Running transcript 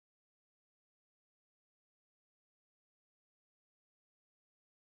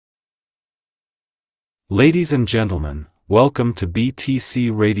Ladies and gentlemen, welcome to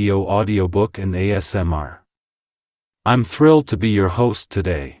BTC Radio Audiobook and ASMR. I'm thrilled to be your host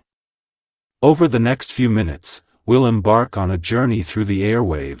today. Over the next few minutes, we'll embark on a journey through the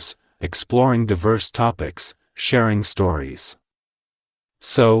airwaves, exploring diverse topics, sharing stories.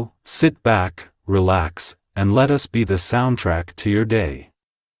 So, sit back, relax, and let us be the soundtrack to your day.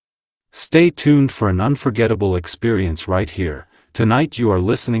 Stay tuned for an unforgettable experience right here. Tonight you are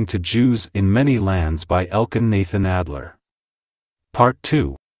listening to Jews in Many Lands by Elkan Nathan Adler. Part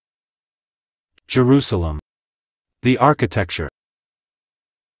 2. Jerusalem. The architecture.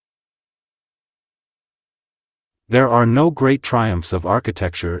 There are no great triumphs of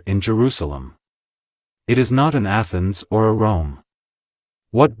architecture in Jerusalem. It is not an Athens or a Rome.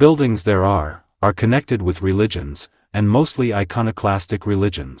 What buildings there are connected with religions, and mostly iconoclastic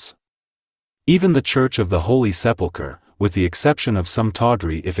religions. Even the Church of the Holy Sepulchre, with the exception of some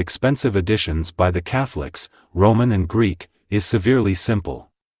tawdry if expensive additions by the Catholics, Roman and Greek, is severely simple.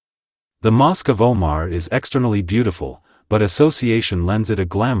 The Mosque of Omar is externally beautiful, but association lends it a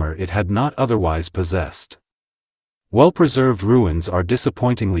glamour it had not otherwise possessed. Well-preserved ruins are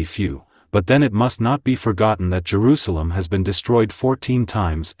disappointingly few, but then it must not be forgotten that Jerusalem has been destroyed 14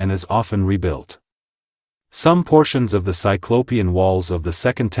 times and is often rebuilt. Some portions of the Cyclopean walls of the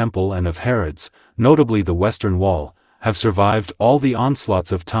Second Temple and of Herod's, notably the Western Wall, have survived all the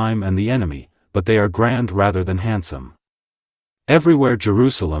onslaughts of time and the enemy, but they are grand rather than handsome. Everywhere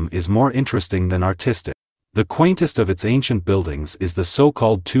Jerusalem is more interesting than artistic. The quaintest of its ancient buildings is the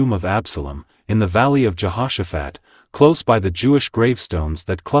so-called Tomb of Absalom, in the valley of Jehoshaphat, close by the Jewish gravestones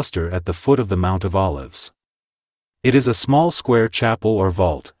that cluster at the foot of the Mount of Olives. It is a small square chapel or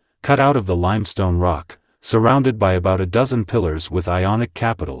vault, cut out of the limestone rock, surrounded by about a dozen pillars with Ionic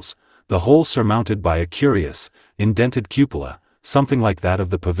capitals, the whole surmounted by a curious, indented cupola, something like that of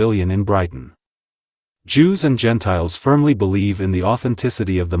the pavilion in Brighton. Jews and Gentiles firmly believe in the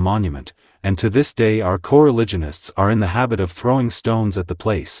authenticity of the monument, and to this day our co-religionists are in the habit of throwing stones at the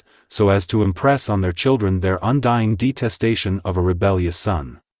place, so as to impress on their children their undying detestation of a rebellious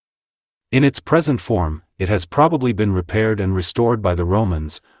son. In its present form, it has probably been repaired and restored by the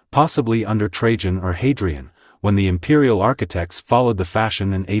Romans, possibly under Trajan or Hadrian, when the imperial architects followed the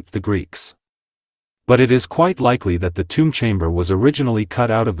fashion and aped the Greeks. But it is quite likely that the tomb chamber was originally cut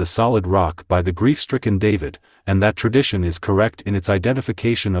out of the solid rock by the grief-stricken David, and that tradition is correct in its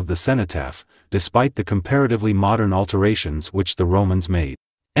identification of the cenotaph, despite the comparatively modern alterations which the Romans made.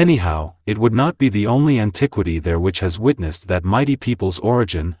 Anyhow, it would not be the only antiquity there which has witnessed that mighty people's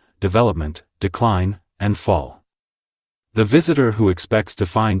origin, development, decline, and fall. The visitor who expects to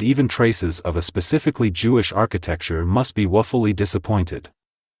find even traces of a specifically Jewish architecture must be woefully disappointed.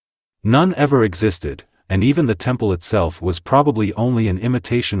 None ever existed, and even the temple itself was probably only an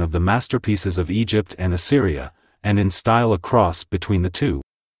imitation of the masterpieces of Egypt and Assyria, and in style a cross between the two.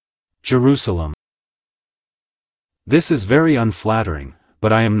 Jerusalem. This is very unflattering,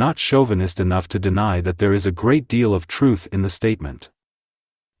 but I am not chauvinist enough to deny that there is a great deal of truth in the statement.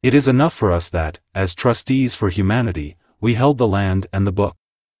 It is enough for us that, as trustees for humanity, we held the land and the book.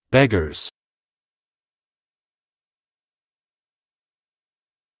 Beggars.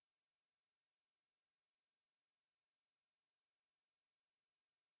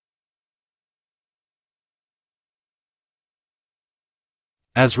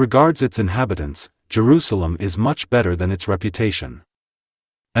 As regards its inhabitants, Jerusalem is much better than its reputation.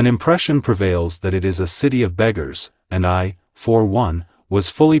 An impression prevails that it is a city of beggars, and I, for one, was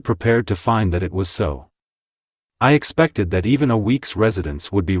fully prepared to find that it was so. I expected that even a week's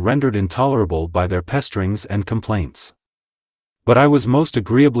residence would be rendered intolerable by their pesterings and complaints. But I was most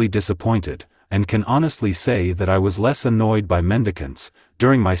agreeably disappointed, and can honestly say that I was less annoyed by mendicants,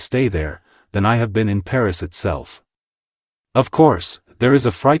 during my stay there, than I have been in Paris itself. Of course, there is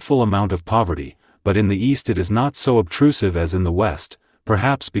a frightful amount of poverty, but in the East it is not so obtrusive as in the West,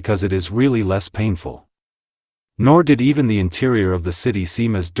 perhaps because it is really less painful. Nor did even the interior of the city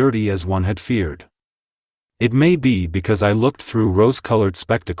seem as dirty as one had feared. It may be because I looked through rose-colored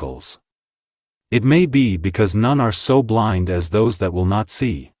spectacles. It may be because none are so blind as those that will not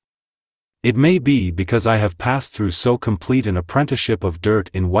see. It may be because I have passed through so complete an apprenticeship of dirt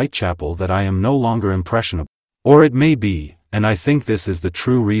in Whitechapel that I am no longer impressionable. Or it may be, and I think this is the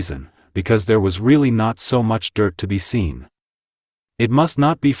true reason, because there was really not so much dirt to be seen. It must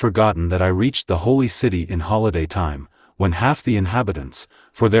not be forgotten that I reached the holy city in holiday time, when half the inhabitants,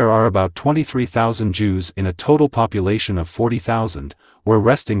 for there are about 23,000 Jews in a total population of 40,000, were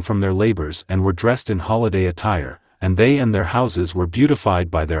resting from their labors and were dressed in holiday attire, and they and their houses were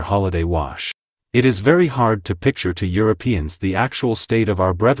beautified by their holiday wash. It is very hard to picture to Europeans the actual state of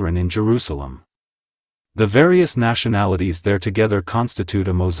our brethren in Jerusalem. The various nationalities there together constitute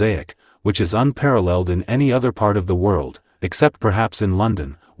a mosaic, which is unparalleled in any other part of the world, except perhaps in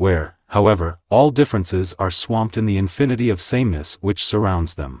London, where, however, all differences are swamped in the infinity of sameness which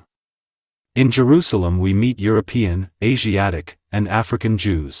surrounds them. In Jerusalem we meet European, Asiatic, and African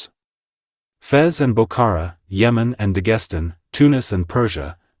Jews. Fez and Bokhara, Yemen and Dagestan, Tunis and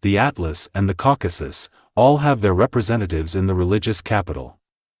Persia, the Atlas and the Caucasus, all have their representatives in the religious capital.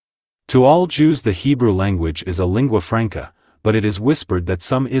 To all Jews the Hebrew language is a lingua franca, but it is whispered that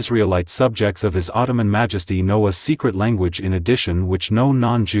some Israelite subjects of His Ottoman Majesty know a secret language in addition which no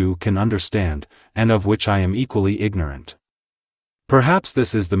non-Jew can understand, and of which I am equally ignorant. Perhaps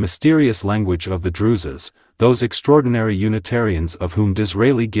this is the mysterious language of the Druzes, those extraordinary Unitarians of whom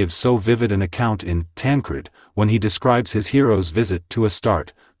Disraeli gives so vivid an account in Tancred, when he describes his hero's visit to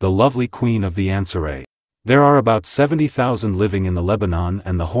Astarte, the lovely queen of the Ansaré. There are about 70,000 living in the Lebanon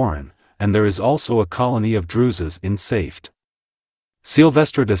and the Hauran, and there is also a colony of Druzes in Safed.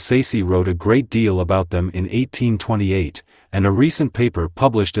 Sylvestre de Sacy wrote a great deal about them in 1828, and a recent paper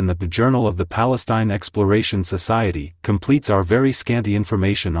published in the Journal of the Palestine Exploration Society completes our very scanty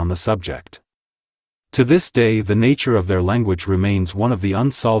information on the subject. To this day the nature of their language remains one of the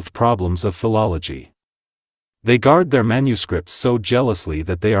unsolved problems of philology. They guard their manuscripts so jealously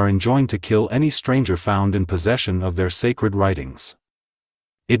that they are enjoined to kill any stranger found in possession of their sacred writings.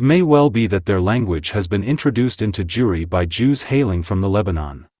 It may well be that their language has been introduced into Jewry by Jews hailing from the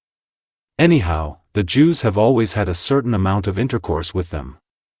Lebanon. Anyhow, the Jews have always had a certain amount of intercourse with them.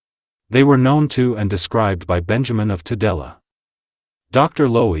 They were known to and described by Benjamin of Tudela. Dr.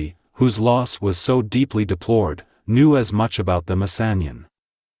 Lowy, whose loss was so deeply deplored, knew as much about them as Sanyon.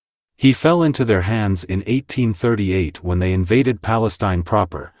 He fell into their hands in 1838 when they invaded Palestine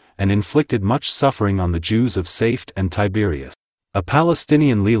proper, and inflicted much suffering on the Jews of Safed and Tiberias. A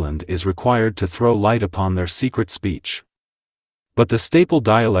Palestinian Leland is required to throw light upon their secret speech. But the staple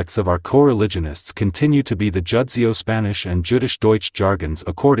dialects of our co-religionists continue to be the Judeo-Spanish and Jüdisch-Deutsch jargons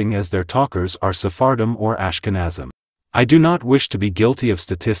according as their talkers are Sephardim or Ashkenazim. I do not wish to be guilty of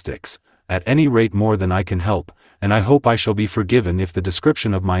statistics, at any rate more than I can help, and I hope I shall be forgiven if the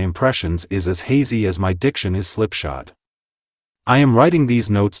description of my impressions is as hazy as my diction is slipshod. I am writing these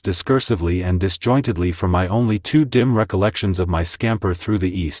notes discursively and disjointedly from my only too dim recollections of my scamper through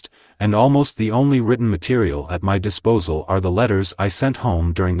the East, and almost the only written material at my disposal are the letters I sent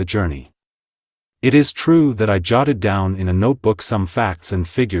home during the journey. It is true that I jotted down in a notebook some facts and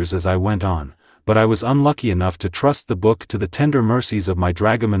figures as I went on, but I was unlucky enough to trust the book to the tender mercies of my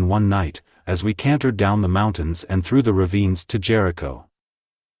dragoman one night, as we cantered down the mountains and through the ravines to Jericho.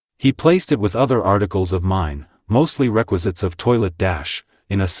 He placed it with other articles of mine, mostly requisites of toilet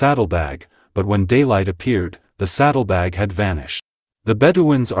in a saddlebag, but when daylight appeared, the saddlebag had vanished. The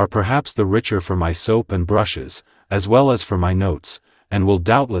Bedouins are perhaps the richer for my soap and brushes, as well as for my notes, and will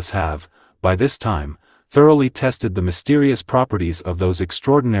doubtless have, by this time, thoroughly tested the mysterious properties of those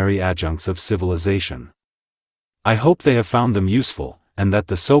extraordinary adjuncts of civilization. I hope they have found them useful, and that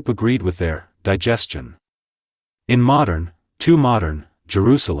the soap agreed with their digestion. In modern, too modern,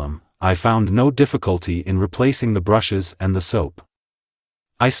 Jerusalem, I found no difficulty in replacing the brushes and the soap.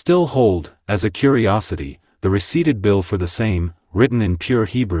 I still hold, as a curiosity, the receipted bill for the same, written in pure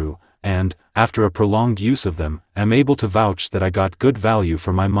Hebrew, and, after a prolonged use of them, am able to vouch that I got good value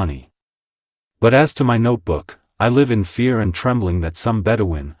for my money. But as to my notebook, I live in fear and trembling that some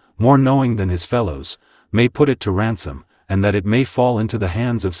Bedouin, more knowing than his fellows, may put it to ransom, and that it may fall into the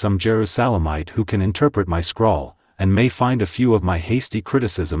hands of some Jerusalemite who can interpret my scrawl, and may find a few of my hasty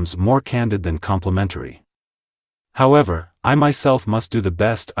criticisms more candid than complimentary. However, I myself must do the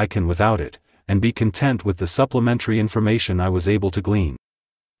best I can without it, and be content with the supplementary information I was able to glean.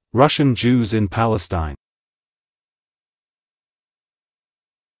 Russian Jews in Palestine.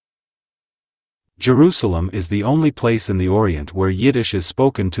 Jerusalem is the only place in the Orient where Yiddish is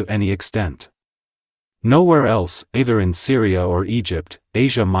spoken to any extent. Nowhere else, either in Syria or Egypt,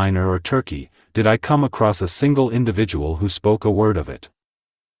 Asia Minor or Turkey, did I come across a single individual who spoke a word of it.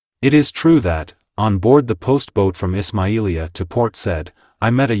 It is true that, on board the post-boat from Ismailia to Port Said, I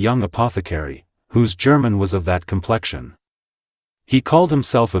met a young apothecary, whose German was of that complexion. He called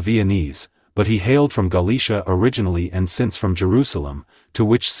himself a Viennese, but he hailed from Galicia originally and since from Jerusalem, to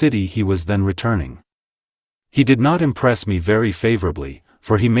which city he was then returning. He did not impress me very favorably,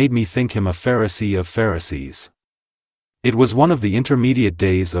 for he made me think him a Pharisee of Pharisees. It was one of the intermediate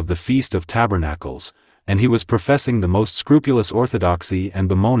days of the Feast of Tabernacles, and he was professing the most scrupulous orthodoxy and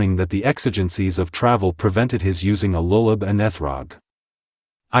bemoaning that the exigencies of travel prevented his using a lullab and ethrog.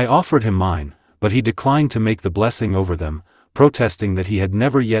 I offered him mine, but he declined to make the blessing over them, protesting that he had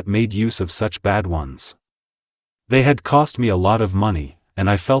never yet made use of such bad ones. They had cost me a lot of money, and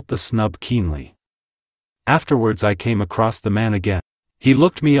I felt the snub keenly. Afterwards I came across the man again. He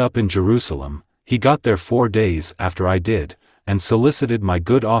looked me up in Jerusalem. He got there 4 days after I did, and solicited my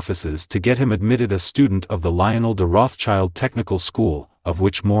good offices to get him admitted a student of the Lionel de Rothschild Technical School, of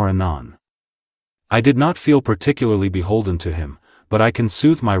which more anon. I did not feel particularly beholden to him, but I can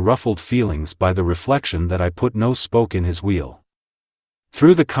soothe my ruffled feelings by the reflection that I put no spoke in his wheel.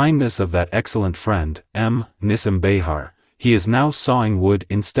 Through the kindness of that excellent friend, M. Nissim Behar, he is now sawing wood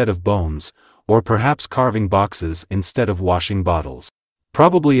instead of bones, or perhaps carving boxes instead of washing bottles.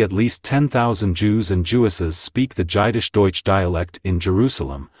 Probably at least 10,000 Jews and Jewesses speak the Jiddisch-Deutsch dialect in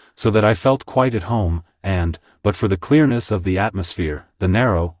Jerusalem, so that I felt quite at home, and, but for the clearness of the atmosphere, the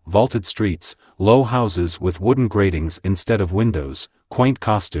narrow, vaulted streets, low houses with wooden gratings instead of windows, quaint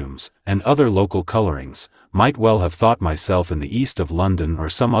costumes, and other local colorings, might well have thought myself in the east of London or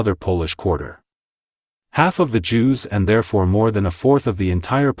some other Polish quarter. Half of the Jews and therefore more than a fourth of the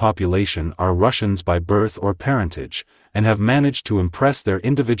entire population are Russians by birth or parentage, and have managed to impress their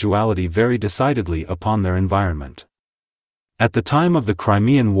individuality very decidedly upon their environment. At the time of the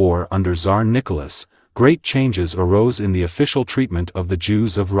Crimean War under Tsar Nicholas, great changes arose in the official treatment of the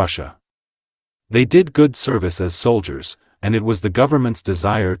Jews of Russia. They did good service as soldiers, and it was the government's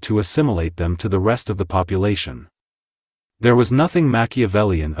desire to assimilate them to the rest of the population. There was nothing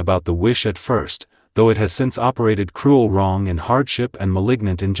Machiavellian about the wish at first, though it has since operated cruel wrong and hardship and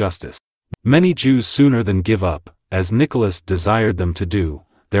malignant injustice. Many Jews sooner than give up, as Nicholas desired them to do,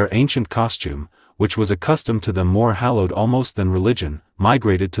 their ancient costume, which was accustomed to them more hallowed almost than religion,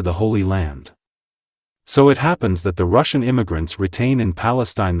 migrated to the Holy Land. So it happens that the Russian immigrants retain in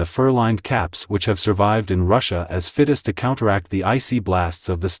Palestine the fur-lined caps which have survived in Russia as fittest to counteract the icy blasts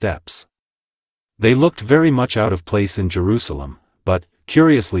of the steppes. They looked very much out of place in Jerusalem, but,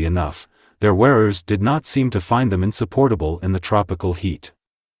 curiously enough, their wearers did not seem to find them insupportable in the tropical heat.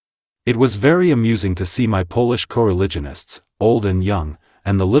 It was very amusing to see my Polish co-religionists, old and young,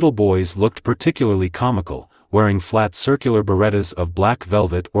 and the little boys looked particularly comical, wearing flat circular berettas of black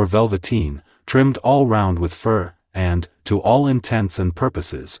velvet or velveteen, trimmed all round with fur, and, to all intents and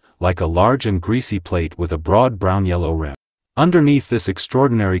purposes, like a large and greasy plate with a broad brown-yellow rim. Underneath this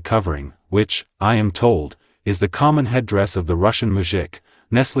extraordinary covering, which, I am told, is the common headdress of the Russian muzhik,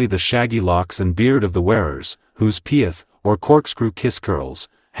 nestle the shaggy locks and beard of the wearers, whose pieth, or corkscrew kiss curls,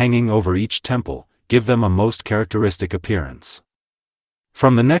 hanging over each temple, give them a most characteristic appearance.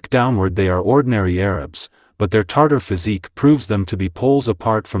 From the neck downward they are ordinary Arabs, but their Tartar physique proves them to be poles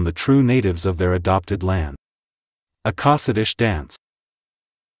apart from the true natives of their adopted land. A Cossaddish dance.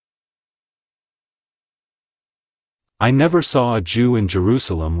 I never saw a Jew in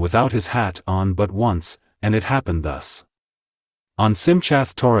Jerusalem without his hat on but once, and it happened thus. On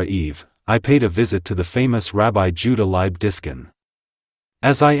Simchat Torah Eve, I paid a visit to the famous Rabbi Judah Leib Diskin.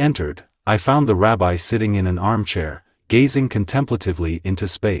 As I entered, I found the rabbi sitting in an armchair, gazing contemplatively into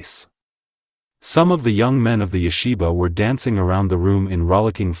space. Some of the young men of the yeshiva were dancing around the room in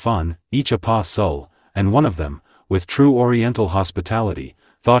rollicking fun, each a pas seul, and one of them, with true Oriental hospitality,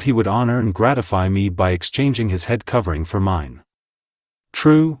 thought he would honor and gratify me by exchanging his head covering for mine.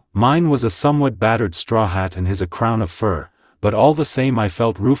 True, mine was a somewhat battered straw hat and his a crown of fur, but all the same I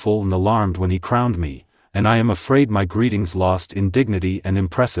felt rueful and alarmed when he crowned me, and I am afraid my greetings lost in dignity and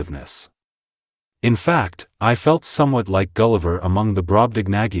impressiveness. In fact, I felt somewhat like Gulliver among the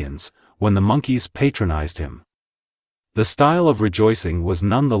Brobdingnagians, when the monkeys patronized him. The style of rejoicing was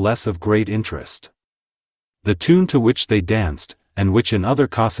none the less of great interest. The tune to which they danced, and which in other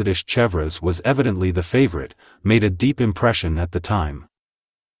Cossaddish chevras was evidently the favorite, made a deep impression at the time.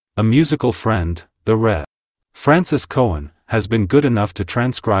 A musical friend, the Rev. Francis Cohen, has been good enough to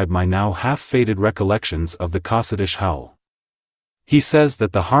transcribe my now half-faded recollections of the Cossaddish howl. He says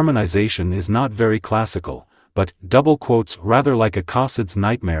that the harmonization is not very classical, but, double quotes, rather like a Cossad's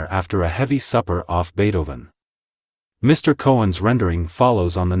nightmare after a heavy supper off Beethoven. Mr. Cohen's rendering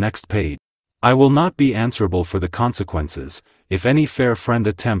follows on the next page. I will not be answerable for the consequences, if any fair friend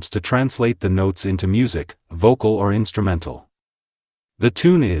attempts to translate the notes into music, vocal or instrumental. The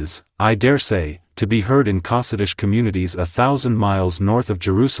tune is, I dare say, to be heard in Cossaddish communities 1,000 miles north of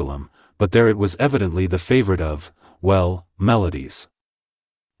Jerusalem, but there it was evidently the favorite of, well, melodies.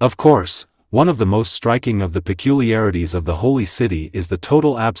 Of course, one of the most striking of the peculiarities of the Holy City is the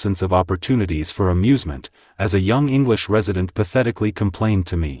total absence of opportunities for amusement, as a young English resident pathetically complained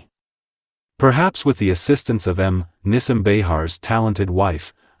to me. Perhaps with the assistance of M. Nissim Behar's talented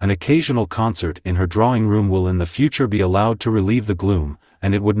wife, an occasional concert in her drawing room will in the future be allowed to relieve the gloom,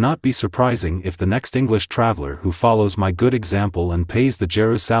 and it would not be surprising if the next English traveler who follows my good example and pays the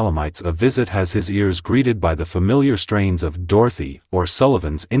Jerusalemites a visit has his ears greeted by the familiar strains of Dorothy or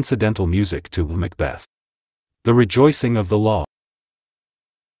Sullivan's incidental music to Macbeth. The rejoicing of the law.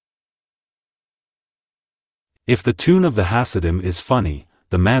 If the tune of the Hasidim is funny,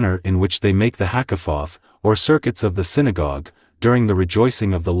 the manner in which they make the Hakafoth, or circuits of the synagogue, during the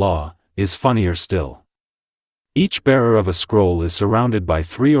rejoicing of the law, is funnier still. Each bearer of a scroll is surrounded by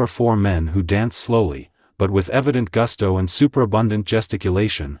 3 or 4 men who dance slowly, but with evident gusto and superabundant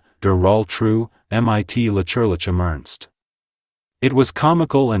gesticulation, der Roll true, mit Lächerlichem Ernst. It was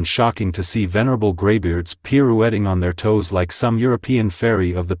comical and shocking to see venerable greybeards pirouetting on their toes like some European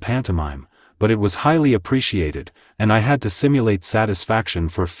fairy of the pantomime, but it was highly appreciated, and I had to simulate satisfaction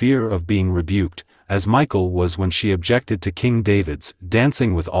for fear of being rebuked, as Michael was when she objected to King David's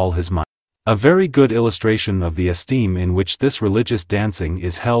dancing with all his might. A very good illustration of the esteem in which this religious dancing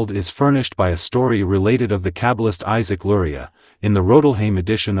is held is furnished by a story related of the Kabbalist Isaac Luria, in the Rodelheim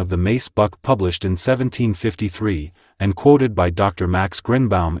edition of the Mace Buck published in 1753, and quoted by Dr. Max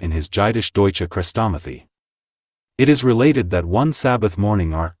Grinbaum in his Jiddisch Deutsche Chrestomathy. It is related that one Sabbath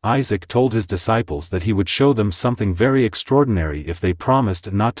morning Isaac told his disciples that he would show them something very extraordinary if they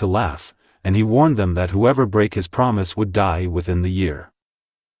promised not to laugh, and he warned them that whoever brake his promise would die within the year.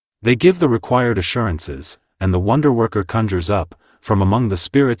 They give the required assurances, and the wonder-worker conjures up, from among the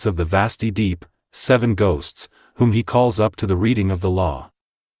spirits of the vasty deep, 7 ghosts, whom he calls up to the reading of the law.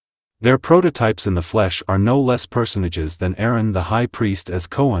 Their prototypes in the flesh are no less personages than Aaron the high priest as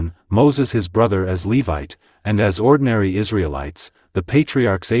Cohen, Moses his brother as Levite, and as ordinary Israelites, the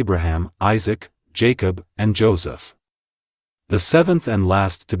patriarchs Abraham, Isaac, Jacob, and Joseph. The 7th and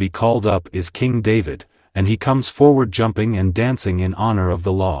last to be called up is King David, and he comes forward jumping and dancing in honor of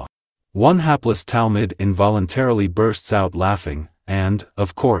the law. One hapless Talmud involuntarily bursts out laughing, and,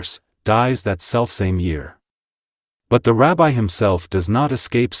 of course, dies that selfsame year. But the rabbi himself does not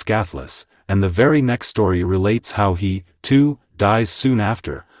escape scathless, and the very next story relates how he, too, dies soon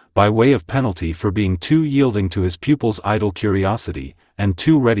after, by way of penalty for being too yielding to his pupil's idle curiosity, and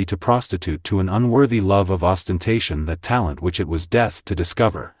too ready to prostitute to an unworthy love of ostentation that talent which it was death to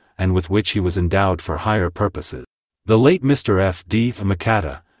discover, and with which he was endowed for higher purposes. The late Mr. F. D.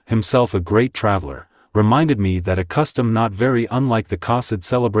 Makata, himself a great traveler, reminded me that a custom not very unlike the Chassid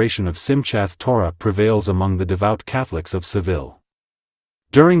celebration of Simchat Torah prevails among the devout Catholics of Seville.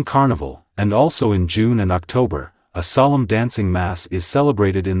 During Carnival, and also in June and October, a solemn dancing mass is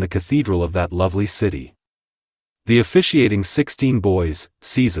celebrated in the cathedral of that lovely city. The officiating 16 boys,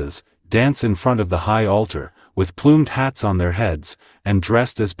 Caesars, dance in front of the high altar, with plumed hats on their heads, and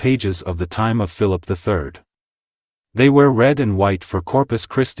dressed as pages of the time of Philip III. They wear red and white for Corpus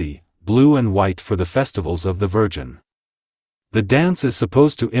Christi, blue and white for the festivals of the Virgin. The dance is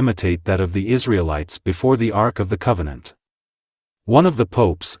supposed to imitate that of the Israelites before the Ark of the Covenant. One of the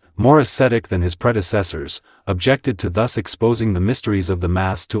popes, more ascetic than his predecessors, objected to thus exposing the mysteries of the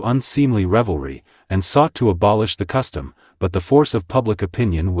Mass to unseemly revelry, and sought to abolish the custom, but the force of public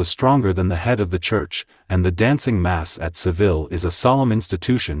opinion was stronger than the head of the Church, and the dancing Mass at Seville is a solemn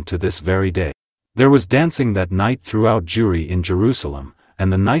institution to this very day. There was dancing that night throughout Jewry in Jerusalem,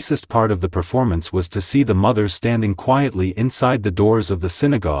 and the nicest part of the performance was to see the mothers standing quietly inside the doors of the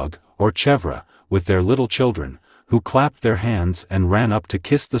synagogue, or chevra, with their little children, who clapped their hands and ran up to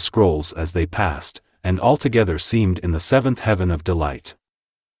kiss the scrolls as they passed, and altogether seemed in the 7th heaven of delight.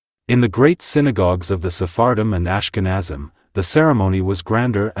 In the great synagogues of the Sephardim and Ashkenazim, the ceremony was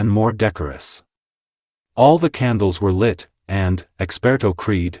grander and more decorous. All the candles were lit, and, experto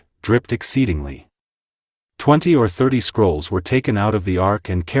creed, dripped exceedingly. 20 or 30 scrolls were taken out of the ark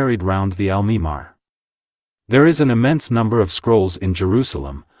and carried round the Almimar. There is an immense number of scrolls in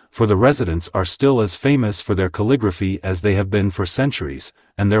Jerusalem, for the residents are still as famous for their calligraphy as they have been for centuries,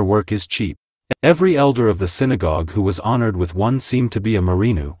 and their work is cheap. Every elder of the synagogue who was honored with one seemed to be a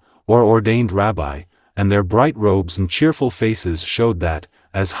marinu, or ordained rabbi, and their bright robes and cheerful faces showed that,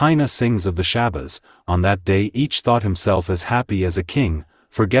 as Heine sings of the Shabbos, on that day each thought himself as happy as a king,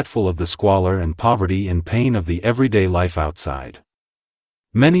 forgetful of the squalor and poverty and pain of the everyday life outside.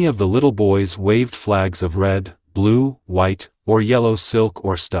 Many of the little boys waved flags of red, blue, white, or yellow silk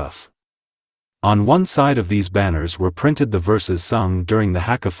or stuff. On one side of these banners were printed the verses sung during the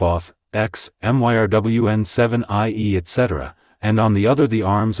Hakafoth, X, Myrwn 7ie etc., and on the other the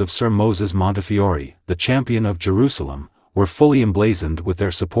arms of Sir Moses Montefiore, the champion of Jerusalem, were fully emblazoned with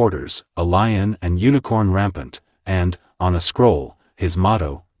their supporters, a lion and unicorn rampant, and, on a scroll, his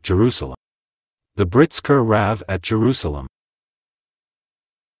motto, Jerusalem. The Britzker Rav at Jerusalem.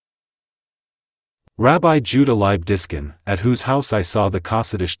 Rabbi Judah Leib Diskin, at whose house I saw the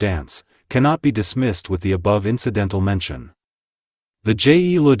Hasidic dance, cannot be dismissed with the above incidental mention. The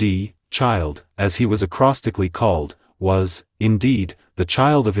Yeludi, child, as he was acrostically called, was, indeed, the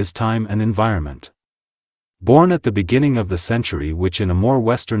child of his time and environment. Born at the beginning of the century, which in a more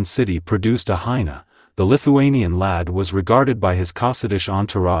western city produced a hyena, the Lithuanian lad was regarded by his Hasidic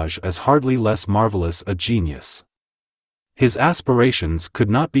entourage as hardly less marvelous a genius. His aspirations could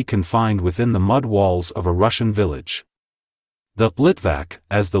not be confined within the mud walls of a Russian village. The Litvak,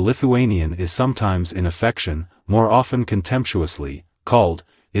 as the Lithuanian is sometimes in affection, more often contemptuously, called,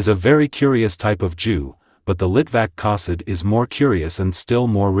 is a very curious type of Jew, but the Litvak Hasid is more curious and still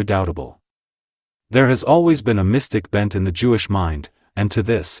more redoubtable. There has always been a mystic bent in the Jewish mind, and to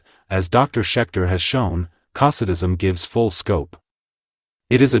this, as Dr. Schechter has shown, Hasidism gives full scope.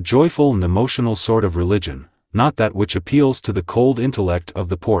 It is a joyful and emotional sort of religion, not that which appeals to the cold intellect of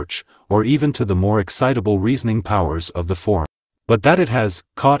the porch, or even to the more excitable reasoning powers of the forum. But that it has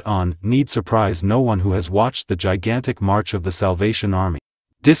caught on need surprise no one who has watched the gigantic march of the Salvation Army.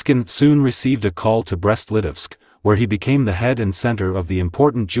 Diskin soon received a call to Brest-Litovsk, where he became the head and center of the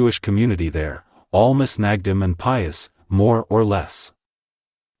important Jewish community there, all misnagdim and pious, more or less.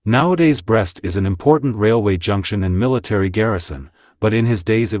 Nowadays Brest is an important railway junction and military garrison, but in his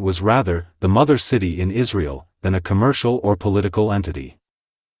days it was rather the mother city in Israel than a commercial or political entity.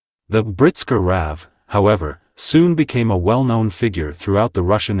 The Britzker Rav, however, soon became a well-known figure throughout the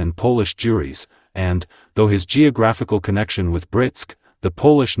Russian and Polish Jewries, and, though his geographical connection with Britsk, the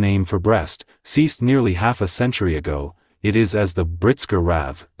Polish name for Brest, ceased nearly half a century ago, it is as the Britzker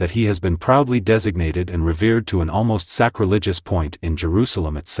Rav that he has been proudly designated and revered to an almost sacrilegious point in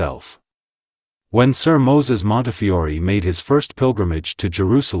Jerusalem itself. When Sir Moses Montefiore made his first pilgrimage to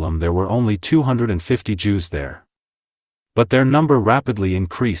Jerusalem there were only 250 Jews there. But their number rapidly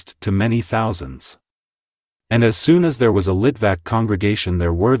increased to many thousands. And as soon as there was a Litvak congregation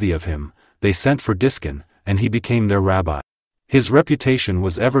there worthy of him, they sent for Diskin, and he became their rabbi. His reputation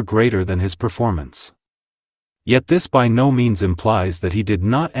was ever greater than his performance. Yet this by no means implies that he did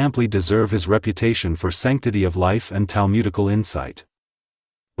not amply deserve his reputation for sanctity of life and Talmudical insight.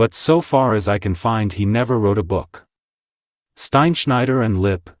 But so far as I can find he never wrote a book. Steinschneider and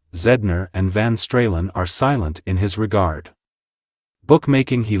Lipp, Zedner and Van Stralen are silent in his regard.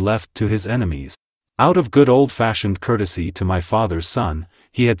 Bookmaking he left to his enemies. Out of good old-fashioned courtesy to my father's son,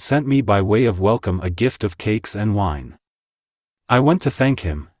 he had sent me by way of welcome a gift of cakes and wine. I went to thank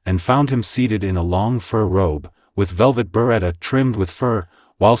him, and found him seated in a long fur robe, with velvet biretta trimmed with fur,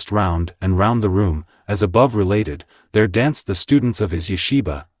 whilst round and round the room, as above related, there danced the students of his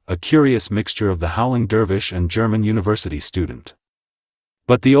yeshiva, a curious mixture of the howling dervish and German university student.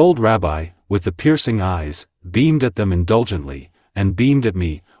 But the old rabbi, with the piercing eyes, beamed at them indulgently, and beamed at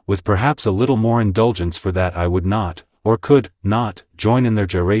me, with perhaps a little more indulgence for that I would not, or could not, join in their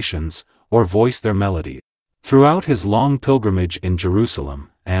gyrations, or voice their melody. Throughout his long pilgrimage in Jerusalem,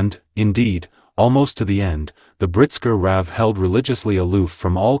 and, indeed, almost to the end, the Britzker Rav held religiously aloof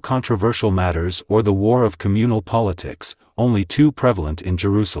from all controversial matters or the war of communal politics, only too prevalent in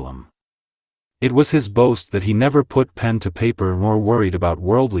Jerusalem. It was his boast that he never put pen to paper nor worried about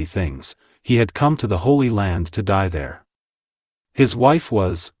worldly things. He had come to the Holy Land to die there. His wife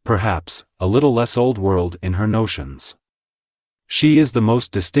was, perhaps, a little less old world in her notions. She is the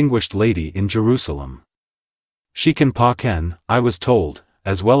most distinguished lady in Jerusalem. She can paken, I was told,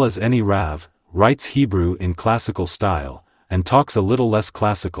 as well as any Rav, writes Hebrew in classical style, and talks a little less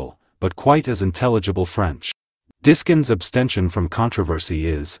classical, but quite as intelligible French. Diskin's abstention from controversy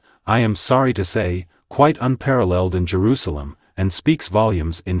is, I am sorry to say, quite unparalleled in Jerusalem, and speaks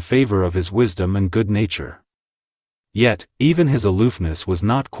volumes in favor of his wisdom and good nature. Yet, even his aloofness was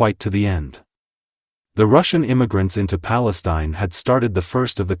not quite to the end. The Russian immigrants into Palestine had started the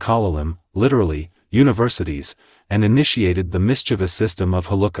first of the Kolalim, literally, universities, and initiated the mischievous system of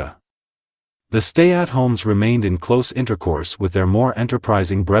Halukha. The stay-at-homes remained in close intercourse with their more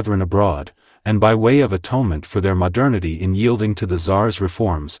enterprising brethren abroad, and by way of atonement for their modernity in yielding to the Tsar's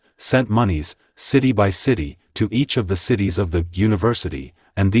reforms, sent monies, city by city, to each of the cities of the university,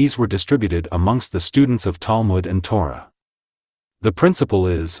 and these were distributed amongst the students of Talmud and Torah. The principle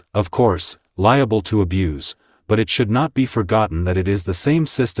is, of course, liable to abuse, but it should not be forgotten that it is the same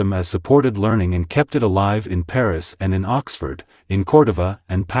system as supported learning and kept it alive in Paris and in Oxford, in Cordova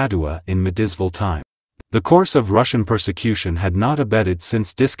and Padua in medieval time. The course of Russian persecution had not abated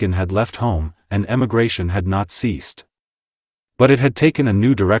since Diskin had left home, and emigration had not ceased. But it had taken a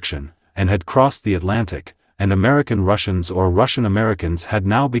new direction, and had crossed the Atlantic, and American Russians or Russian Americans had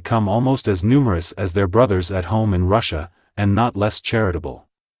now become almost as numerous as their brothers at home in Russia, and not less charitable.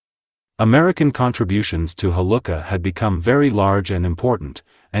 American contributions to Halukha had become very large and important,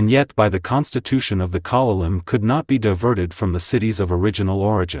 and yet by the constitution of the Kalalim could not be diverted from the cities of original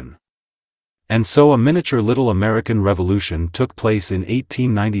origin. And so a miniature little American Revolution took place in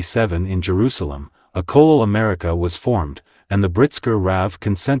 1897 in Jerusalem, a Kolal America was formed, and the Britzker Rav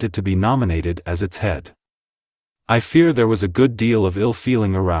consented to be nominated as its head. I fear there was a good deal of ill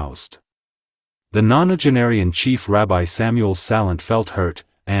feeling aroused. The nonagenarian chief Rabbi Samuel Salant felt hurt,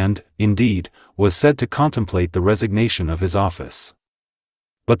 and, indeed, was said to contemplate the resignation of his office.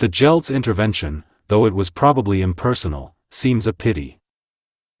 But the Geld's intervention, though it was probably impersonal, seems a pity.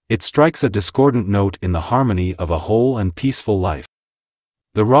 It strikes a discordant note in the harmony of a whole and peaceful life.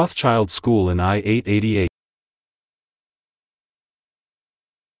 The Rothschild School in I-888.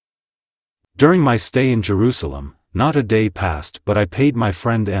 During my stay in Jerusalem, not a day passed but I paid my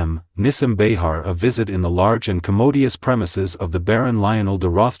friend M. Nissim Behar a visit in the large and commodious premises of the Baron Lionel de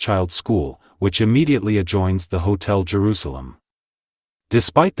Rothschild School, which immediately adjoins the Hotel Jerusalem.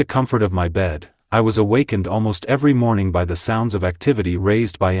 Despite the comfort of my bed, I was awakened almost every morning by the sounds of activity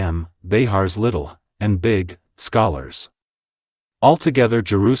raised by M. Behar's little, and big, scholars. Altogether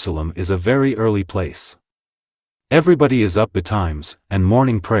Jerusalem is a very early place. Everybody is up betimes, and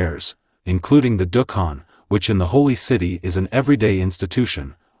morning prayers, including the Dukhan, which in the Holy City is an everyday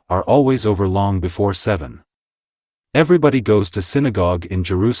institution, are always over long before 7. Everybody goes to synagogue in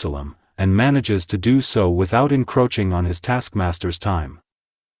Jerusalem, and manages to do so without encroaching on his taskmaster's time.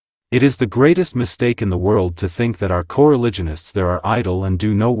 It is the greatest mistake in the world to think that our co-religionists there are idle and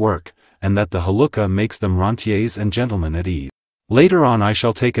do no work, and that the Halukha makes them rentiers and gentlemen at ease. Later on I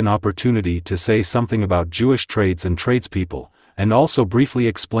shall take an opportunity to say something about Jewish trades and tradespeople, and also briefly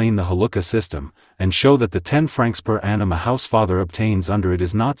explain the Halukha system, and show that the 10 francs per annum a housefather obtains under it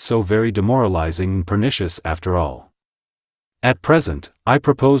is not so very demoralizing and pernicious after all. At present, I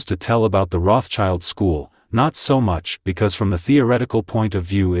propose to tell about the Rothschild School, not so much because from the theoretical point of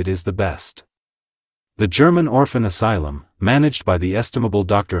view it is the best. The German orphan asylum, managed by the estimable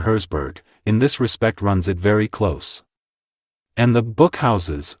Dr. Herzberg, in this respect runs it very close. And the book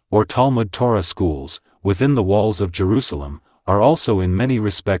houses, or Talmud Torah schools, within the walls of Jerusalem, are also in many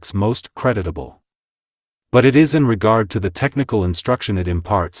respects most creditable. But it is in regard to the technical instruction it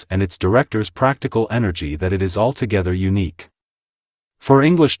imparts and its director's practical energy that it is altogether unique. For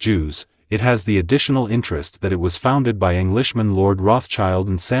English Jews, it has the additional interest that it was founded by Englishmen Lord Rothschild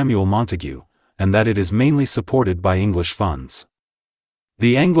and Samuel Montague, and that it is mainly supported by English funds.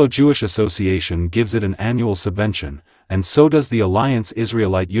 The Anglo-Jewish Association gives it an annual subvention, and so does the Alliance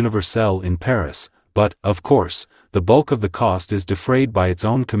Israélite Universelle in Paris, but, of course, the bulk of the cost is defrayed by its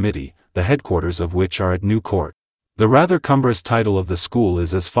own committee, the headquarters of which are at New Court. The rather cumbrous title of the school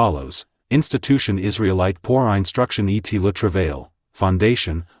is as follows: Institution Israélite pour Instruction et le Travail,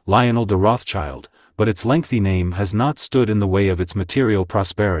 Foundation, Lionel de Rothschild, but its lengthy name has not stood in the way of its material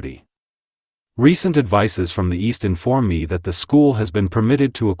prosperity. Recent advices from the East inform me that the school has been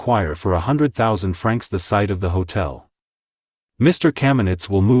permitted to acquire for 100,000 francs the site of the hotel. Mr. Kamenetz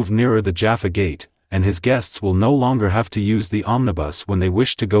will move nearer the Jaffa Gate, and his guests will no longer have to use the omnibus when they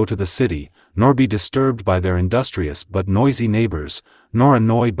wish to go to the city, nor be disturbed by their industrious but noisy neighbors, nor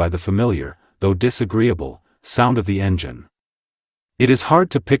annoyed by the familiar, though disagreeable, sound of the engine. It is hard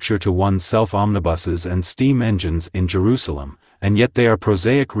to picture to oneself omnibuses and steam engines in Jerusalem, and yet they are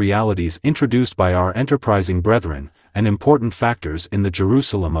prosaic realities introduced by our enterprising brethren, and important factors in the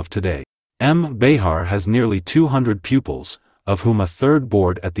Jerusalem of today. M. Behar has nearly 200 pupils, of whom a third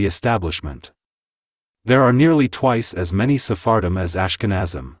board at the establishment. There are nearly twice as many Sephardim as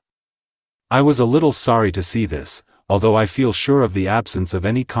Ashkenazim. I was a little sorry to see this, although I feel sure of the absence of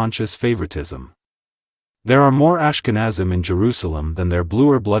any conscious favoritism. There are more Ashkenazim in Jerusalem than their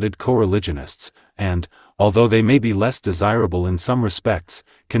bluer-blooded co-religionists, and, although they may be less desirable in some respects,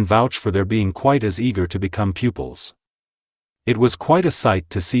 can vouch for their being quite as eager to become pupils. It was quite a sight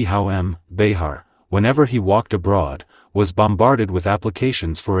to see how M. Behar, whenever he walked abroad, was bombarded with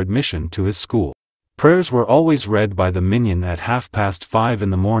applications for admission to his school. Prayers were always read by the minyan at 5:30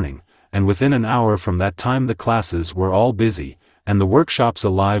 in the morning, and within an hour from that time the classes were all busy, and the workshops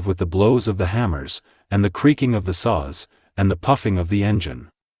alive with the blows of the hammers, and the creaking of the saws, and the puffing of the engine.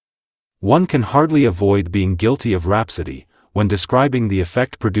 One can hardly avoid being guilty of rhapsody, when describing the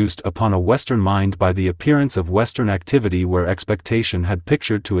effect produced upon a Western mind by the appearance of Western activity where expectation had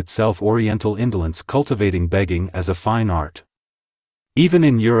pictured to itself Oriental indolence cultivating begging as a fine art. Even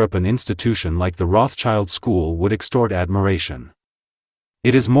in Europe an institution like the Rothschild School would extort admiration.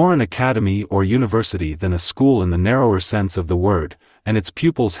 It is more an academy or university than a school in the narrower sense of the word, and its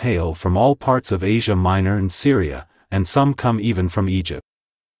pupils hail from all parts of Asia Minor and Syria, and some come even from Egypt.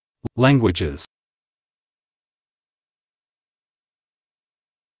 Languages.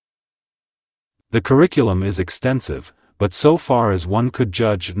 The curriculum is extensive, but so far as one could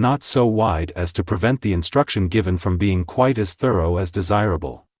judge not so wide as to prevent the instruction given from being quite as thorough as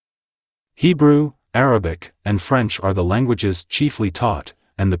desirable. Hebrew, Arabic, and French are the languages chiefly taught,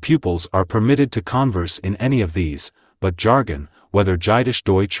 and the pupils are permitted to converse in any of these, but jargon, whether Jiddisch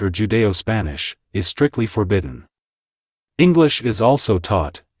Deutsch or Judeo-Spanish, is strictly forbidden. English is also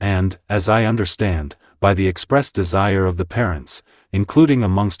taught, and, as I understand, by the express desire of the parents, including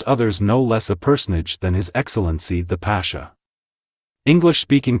amongst others no less a personage than His Excellency the Pasha.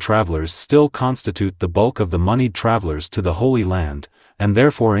 English-speaking travelers still constitute the bulk of the moneyed travelers to the Holy Land, and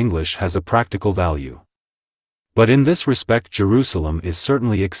therefore English has a practical value. But in this respect Jerusalem is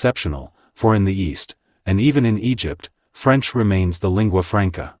certainly exceptional, for in the East, and even in Egypt, French remains the lingua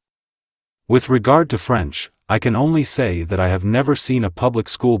franca. With regard to French, I can only say that I have never seen a public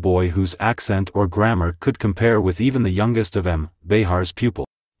school boy whose accent or grammar could compare with even the youngest of M. Behar's pupils.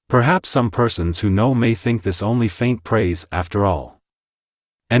 Perhaps some persons who know may think this only faint praise after all.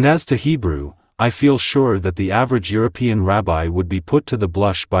 And as to Hebrew, I feel sure that the average European rabbi would be put to the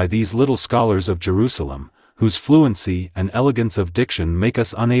blush by these little scholars of Jerusalem, whose fluency and elegance of diction make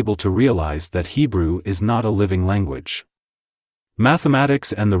us unable to realize that Hebrew is not a living language.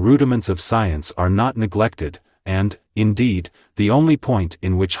 Mathematics and the rudiments of science are not neglected, and, indeed, the only point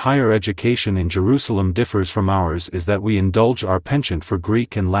in which higher education in Jerusalem differs from ours is that we indulge our penchant for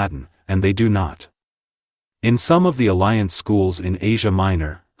Greek and Latin, and they do not. In some of the alliance schools in Asia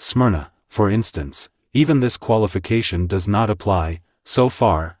Minor, Smyrna, for instance, even this qualification does not apply, so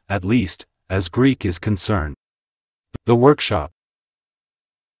far, at least, as Greek is concerned. The workshop.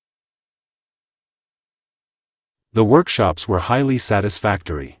 The workshops were highly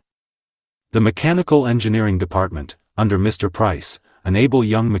satisfactory. The mechanical engineering department, under Mr. Price, an able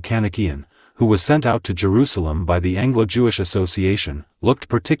young mechanician, who was sent out to Jerusalem by the Anglo-Jewish Association, looked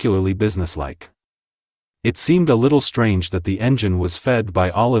particularly businesslike. It seemed a little strange that the engine was fed by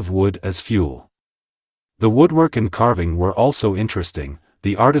olive wood as fuel. The woodwork and carving were also interesting,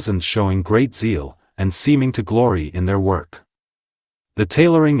 the artisans showing great zeal, and seeming to glory in their work. The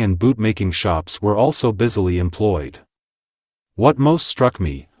tailoring and bootmaking shops were also busily employed. What most struck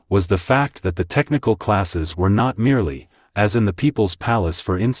me was the fact that the technical classes were not merely, as in the People's Palace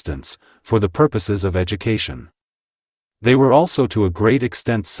for instance, for the purposes of education. They were also to a great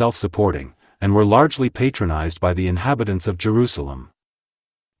extent self-supporting, and were largely patronized by the inhabitants of Jerusalem.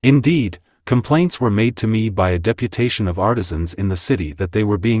 Indeed, complaints were made to me by a deputation of artisans in the city that they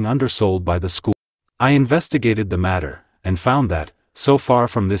were being undersold by the school. I investigated the matter, and found that, so far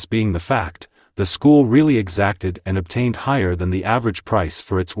from this being the fact, the school really exacted and obtained higher than the average price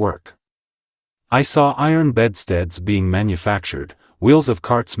for its work. I saw iron bedsteads being manufactured, wheels of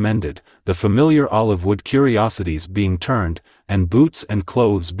carts mended, the familiar olive wood curiosities being turned, and boots and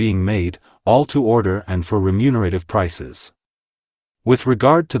clothes being made, all to order and for remunerative prices. With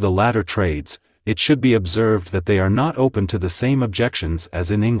regard to the latter trades, it should be observed that they are not open to the same objections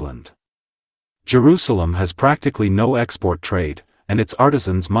as in England. Jerusalem has practically no export trade, and its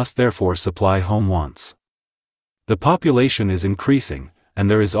artisans must therefore supply home wants. The population is increasing, and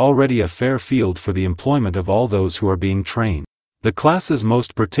there is already a fair field for the employment of all those who are being trained. The classes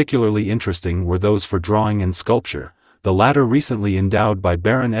most particularly interesting were those for drawing and sculpture, the latter recently endowed by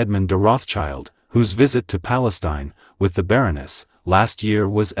Baron Edmund de Rothschild, whose visit to Palestine, with the Baroness, last year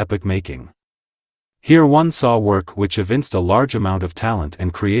was epoch-making. Here one saw work which evinced a large amount of talent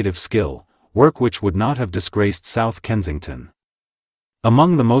and creative skill, work which would not have disgraced South Kensington.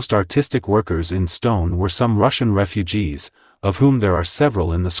 Among the most artistic workers in stone were some Russian refugees, of whom there are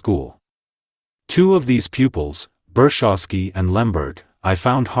several in the school. Two of these pupils, Bershowski and Lemberg, I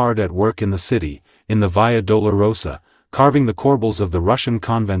found hard at work in the city, in the Via Dolorosa, carving the corbels of the Russian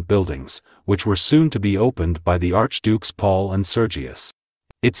convent buildings, which were soon to be opened by the Archdukes Paul and Sergius.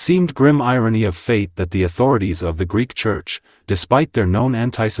 It seemed grim irony of fate that the authorities of the Greek Church, despite their known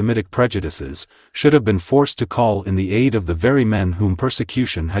anti-Semitic prejudices, should have been forced to call in the aid of the very men whom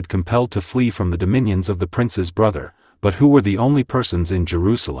persecution had compelled to flee from the dominions of the prince's brother, but who were the only persons in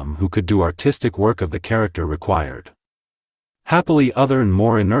Jerusalem who could do artistic work of the character required. Happily other and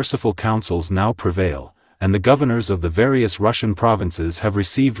more unmerciful counsels now prevail, and the governors of the various Russian provinces have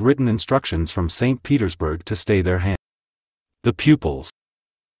received written instructions from St. Petersburg to stay their hand. The pupils.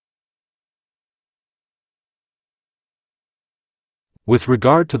 With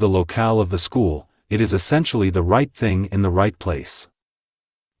regard to the locale of the school, it is essentially the right thing in the right place.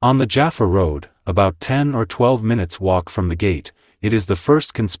 On the Jaffa Road, about 10 or 12 minutes' walk from the gate, it is the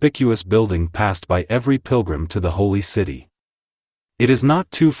first conspicuous building passed by every pilgrim to the Holy City. It is not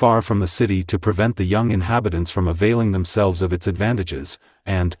too far from the city to prevent the young inhabitants from availing themselves of its advantages,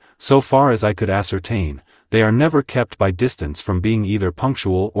 and, so far as I could ascertain, they are never kept by distance from being either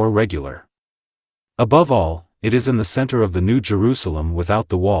punctual or regular. Above all, it is in the center of the New Jerusalem without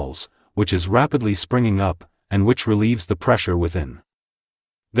the walls, which is rapidly springing up, and which relieves the pressure within.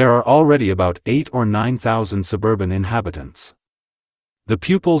 There are already about 8,000 or 9,000 suburban inhabitants. The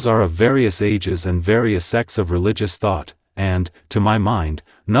pupils are of various ages and various sects of religious thought, and, to my mind,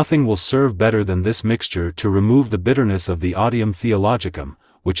 nothing will serve better than this mixture to remove the bitterness of the odium theologicum,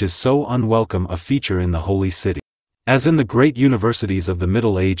 which is so unwelcome a feature in the Holy City. As in the great universities of the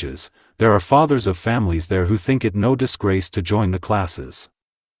Middle Ages, there are fathers of families there who think it no disgrace to join the classes.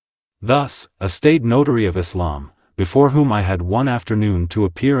 Thus, a staid notary of Islam, before whom I had one afternoon to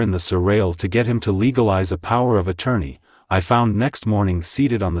appear in the Serail to get him to legalize a power of attorney, I found next morning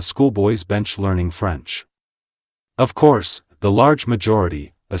seated on the schoolboy's bench learning French. Of course, the large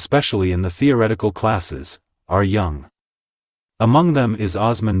majority, especially in the theoretical classes, are young. Among them is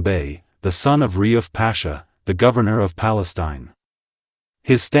Osman Bey, the son of Rauf Pasha, the governor of Palestine.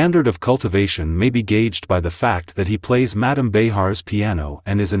 His standard of cultivation may be gauged by the fact that he plays Madame Behar's piano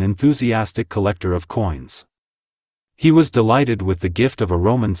and is an enthusiastic collector of coins. He was delighted with the gift of a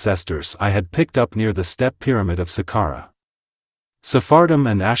Roman sesterce I had picked up near the step pyramid of Saqqara. Sephardim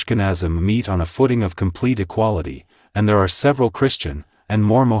and Ashkenazim meet on a footing of complete equality, and there are several Christian, and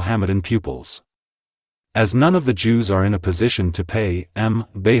more Mohammedan pupils. As none of the Jews are in a position to pay,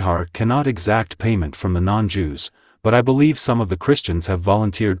 Behar cannot exact payment from the non-Jews, but I believe some of the Christians have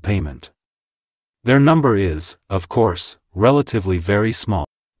volunteered payment. Their number is, of course, relatively very small.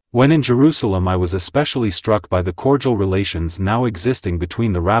 When in Jerusalem I was especially struck by the cordial relations now existing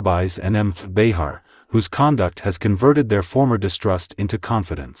between the rabbis and Behar, whose conduct has converted their former distrust into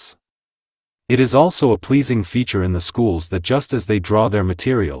confidence. It is also a pleasing feature in the schools that just as they draw their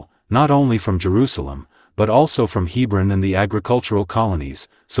material, not only from Jerusalem, but also from Hebron and the agricultural colonies,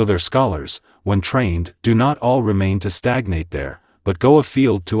 so their scholars, when trained, do not all remain to stagnate there, but go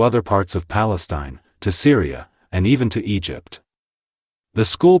afield to other parts of Palestine, to Syria, and even to Egypt. The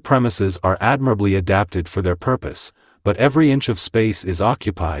school premises are admirably adapted for their purpose, but every inch of space is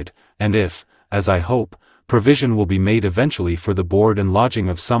occupied, and if, as I hope, provision will be made eventually for the board and lodging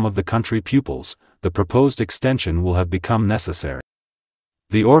of some of the country pupils, the proposed extension will have become necessary.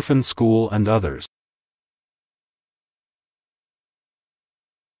 The Orphan School and others.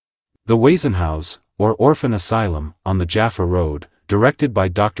 The Waisenhaus, or Orphan Asylum, on the Jaffa Road, directed by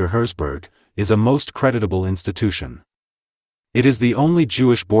Dr. Herzberg, is a most creditable institution. It is the only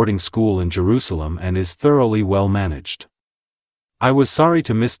Jewish boarding school in Jerusalem and is thoroughly well managed. I was sorry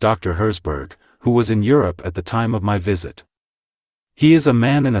to miss Dr. Herzberg, who was in Europe at the time of my visit. He is a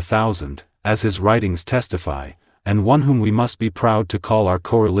man in 1,000, as his writings testify, and one whom we must be proud to call our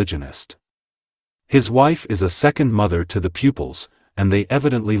co-religionist. His wife is a second mother to the pupils, and they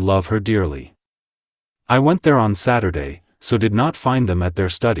evidently love her dearly. I went there on Saturday, so did not find them at their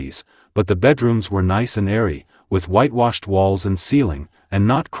studies, but the bedrooms were nice and airy, with whitewashed walls and ceiling, and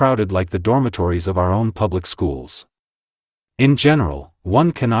not crowded like the dormitories of our own public schools. In general,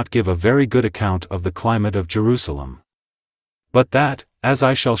 one cannot give a very good account of the climate of Jerusalem. But that, as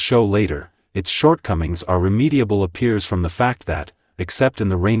I shall show later, its shortcomings are remediable appears from the fact that, except in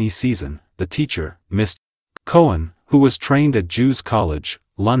the rainy season, the teacher, Mr. Cohen, who was trained at Jews College,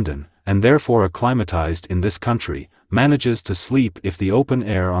 London, and therefore acclimatized in this country, manages to sleep if the open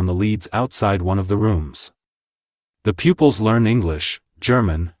air on the leads outside one of the rooms. The pupils learn English,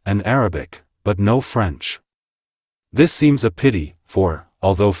 German, and Arabic, but no French. This seems a pity, for,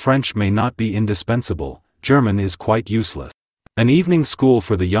 although French may not be indispensable, German is quite useless. An evening school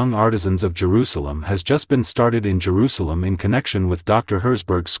for the young artisans of Jerusalem has just been started in Jerusalem in connection with Dr.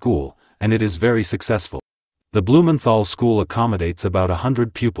 Herzberg's school, and it is very successful. The Blumenthal School accommodates about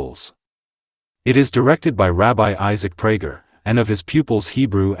 100 pupils. It is directed by Rabbi Isaac Prager, and of his pupils'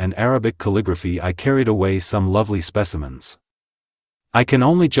 Hebrew and Arabic calligraphy I carried away some lovely specimens. I can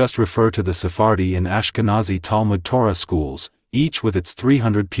only just refer to the Sephardi and Ashkenazi Talmud Torah schools, each with its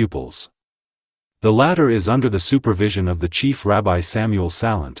 300 pupils. The latter is under the supervision of the chief Rabbi Samuel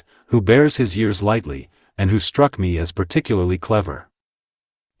Salant, who bears his years lightly, and who struck me as particularly clever.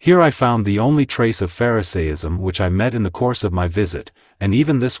 Here I found the only trace of Pharisaism which I met in the course of my visit, and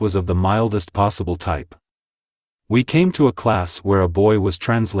even this was of the mildest possible type. We came to a class where a boy was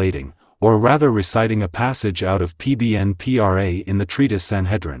translating, or rather reciting a passage out of PBN-PRA in the treatise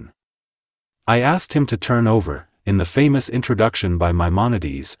Sanhedrin. I asked him to turn over, in the famous introduction by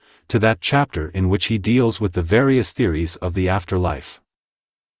Maimonides, to that chapter in which he deals with the various theories of the afterlife.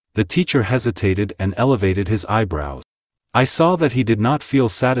 The teacher hesitated and elevated his eyebrows. I saw that he did not feel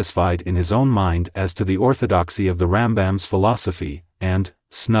satisfied in his own mind as to the orthodoxy of the Rambam's philosophy, and,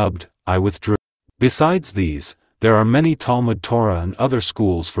 snubbed, I withdrew. Besides these, there are many Talmud Torah and other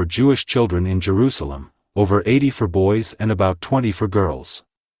schools for Jewish children in Jerusalem, over 80 for boys and about 20 for girls.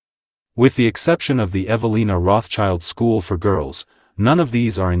 With the exception of the Evelina Rothschild School for Girls, none of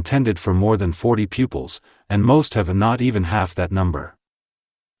these are intended for more than 40 pupils, and most have not even half that number.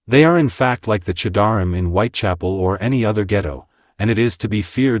 They are in fact like the Chadarim in Whitechapel or any other ghetto, and it is to be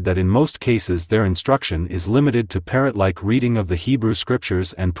feared that in most cases their instruction is limited to parrot-like reading of the Hebrew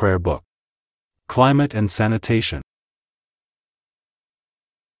scriptures and prayer book. Climate and sanitation.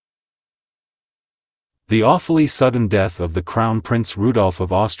 The awfully sudden death of the Crown Prince Rudolf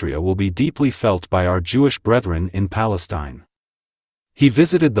of Austria will be deeply felt by our Jewish brethren in Palestine. He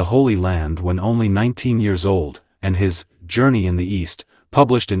visited the Holy Land when only 19 years old, and his Journey in the East,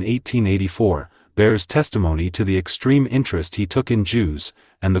 published in 1884, bears testimony to the extreme interest he took in Jews,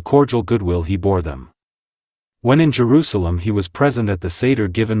 and the cordial goodwill he bore them. When in Jerusalem he was present at the Seder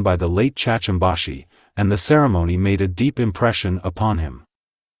given by the late Chacham-Bashi, and the ceremony made a deep impression upon him.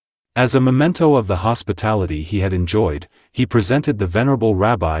 As a memento of the hospitality he had enjoyed, he presented the venerable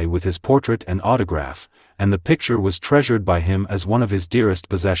rabbi with his portrait and autograph, and the picture was treasured by him as one of his dearest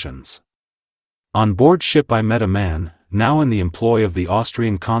possessions. On board ship I met a man, now in the employ of the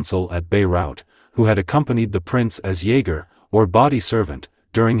Austrian consul at Beirut, who had accompanied the prince as Jäger, or body servant,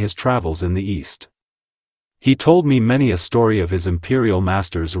 during his travels in the East. He told me many a story of his imperial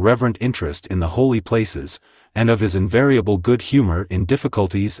master's reverent interest in the holy places, and of his invariable good humor in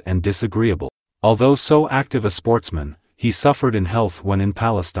difficulties and disagreeable. Although so active a sportsman, he suffered in health when in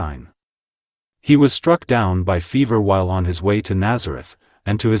Palestine. He was struck down by fever while on his way to Nazareth,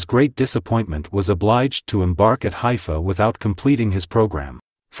 and to his great disappointment was obliged to embark at Haifa without completing his program.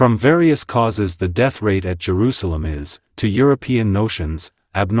 From various causes the death rate at Jerusalem is, to European notions,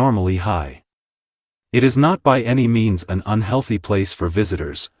 abnormally high. It is not by any means an unhealthy place for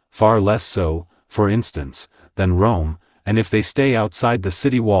visitors, far less so, for instance, than Rome, and if they stay outside the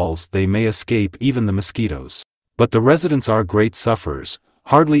city walls they may escape even the mosquitoes. But the residents are great sufferers.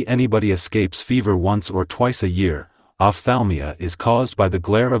 Hardly anybody escapes fever once or twice a year. Ophthalmia is caused by the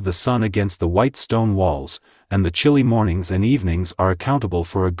glare of the sun against the white stone walls, and the chilly mornings and evenings are accountable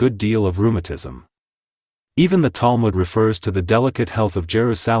for a good deal of rheumatism. Even the Talmud refers to the delicate health of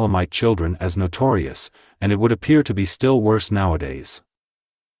Jerusalemite children as notorious, and it would appear to be still worse nowadays.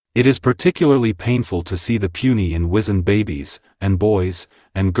 It is particularly painful to see the puny and wizened babies, and boys,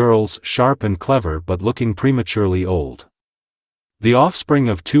 and girls sharp and clever but looking prematurely old. The offspring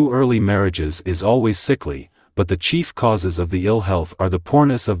of too early marriages is always sickly, but the chief causes of the ill health are the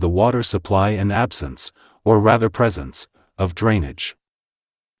poorness of the water supply and absence, or rather presence, of drainage.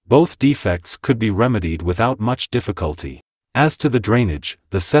 Both defects could be remedied without much difficulty. As to the drainage,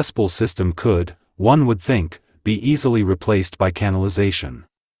 the cesspool system could, one would think, be easily replaced by canalization.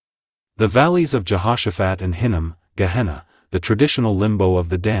 The valleys of Jehoshaphat and Hinnom, Gehenna, the traditional limbo of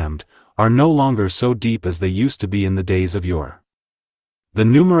the damned, are no longer so deep as they used to be in the days of yore. The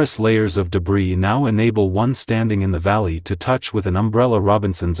numerous layers of debris now enable one standing in the valley to touch with an umbrella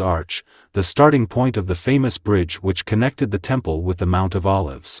Robinson's Arch, the starting point of the famous bridge which connected the temple with the Mount of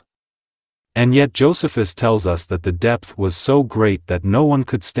Olives. And yet Josephus tells us that the depth was so great that no one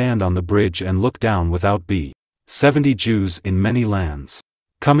could stand on the bridge and look down without 70 Jews in many lands,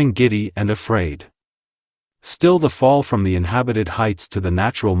 coming giddy and afraid. Still the fall from the inhabited heights to the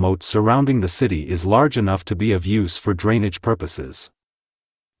natural moat surrounding the city is large enough to be of use for drainage purposes.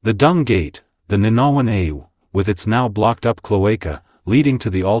 The Dung Gate, the Ninawan Ew, with its now blocked-up cloaca, leading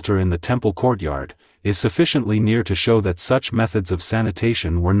to the altar in the temple courtyard, is sufficiently near to show that such methods of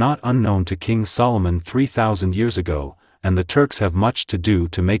sanitation were not unknown to King Solomon 3,000 years ago, and the Turks have much to do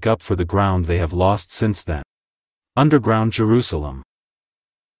to make up for the ground they have lost since then. Underground Jerusalem.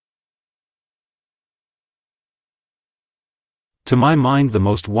 To my mind the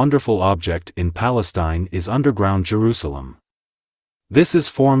most wonderful object in Palestine is underground Jerusalem. This is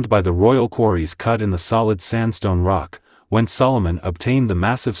formed by the royal quarries cut in the solid sandstone rock, whence Solomon obtained the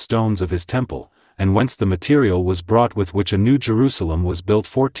massive stones of his temple, and whence the material was brought with which a new Jerusalem was built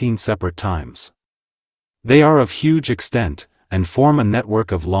 14 separate times. They are of huge extent, and form a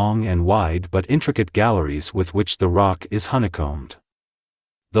network of long and wide but intricate galleries with which the rock is honeycombed.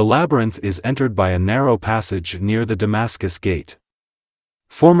 The labyrinth is entered by a narrow passage near the Damascus Gate.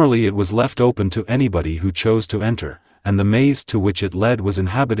 Formerly it was left open to anybody who chose to enter, and the maze to which it led was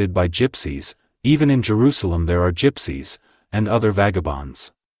inhabited by gypsies. Even in Jerusalem there are gypsies, and other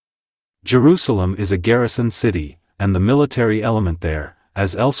vagabonds. Jerusalem is a garrison city, and the military element there,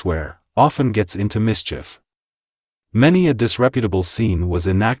 as elsewhere, often gets into mischief. Many a disreputable scene was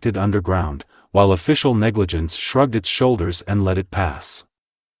enacted underground, while official negligence shrugged its shoulders and let it pass.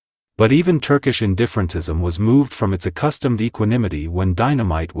 But even Turkish indifferentism was moved from its accustomed equanimity when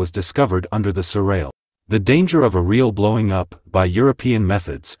dynamite was discovered under the surreal. The danger of a real blowing up, by European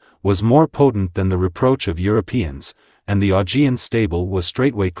methods, was more potent than the reproach of Europeans, and the Augean stable was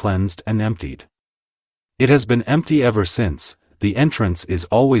straightway cleansed and emptied. It has been empty ever since. The entrance is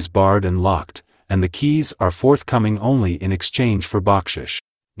always barred and locked, and the keys are forthcoming only in exchange for bakshish.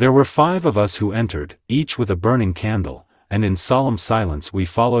 There were 5 of us who entered, each with a burning candle, and in solemn silence we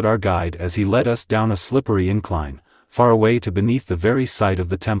followed our guide as he led us down a slippery incline, far away to beneath the very site of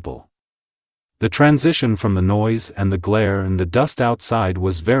the temple. The transition from the noise and the glare and the dust outside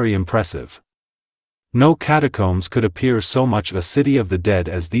was very impressive. No catacombs could appear so much a city of the dead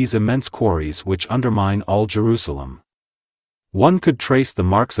as these immense quarries which undermine all Jerusalem. One could trace the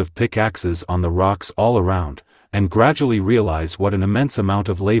marks of pickaxes on the rocks all around, and gradually realize what an immense amount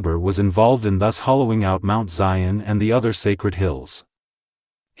of labor was involved in thus hollowing out Mount Zion and the other sacred hills.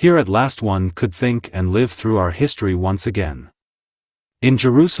 Here at last one could think and live through our history once again. In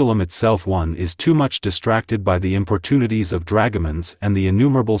Jerusalem itself one is too much distracted by the importunities of dragomans and the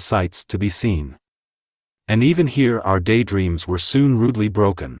innumerable sights to be seen. And even here our daydreams were soon rudely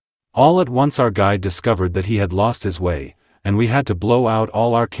broken. All at once our guide discovered that he had lost his way, and we had to blow out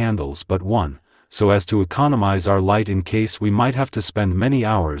all our candles but one, so as to economize our light in case we might have to spend many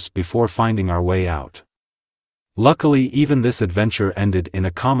hours before finding our way out. Luckily even this adventure ended in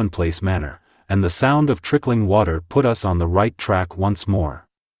a commonplace manner, and the sound of trickling water put us on the right track once more.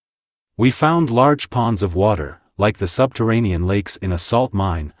 We found large ponds of water, like the subterranean lakes in a salt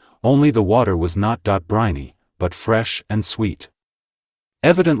mine, only the water was not briny, but fresh and sweet.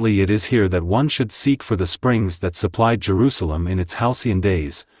 Evidently it is here that one should seek for the springs that supplied Jerusalem in its halcyon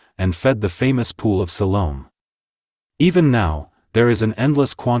days, and fed the famous pool of Siloam. Even now, there is an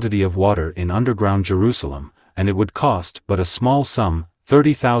endless quantity of water in underground Jerusalem, and it would cost but a small sum,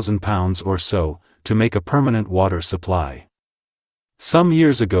 £30,000 or so, to make a permanent water supply. Some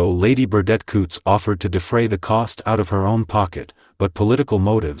years ago Lady Burdett Coutts offered to defray the cost out of her own pocket, but political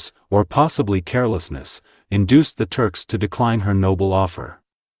motives, or possibly carelessness, induced the Turks to decline her noble offer.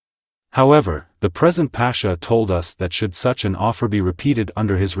 However, the present Pasha told us that should such an offer be repeated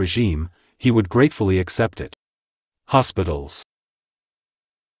under his regime, he would gratefully accept it. Hospitals.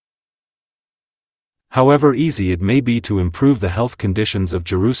 However easy it may be to improve the health conditions of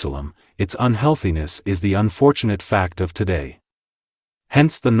Jerusalem, its unhealthiness is the unfortunate fact of today.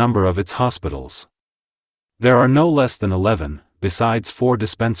 Hence the number of its hospitals. There are no less than 11, besides 4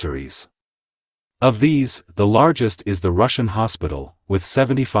 dispensaries. Of these, the largest is the Russian hospital, with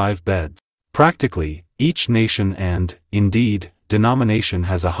 75 beds. Practically, each nation and, indeed, denomination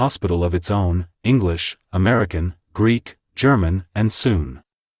has a hospital of its own: English, American, Greek, German, and soon.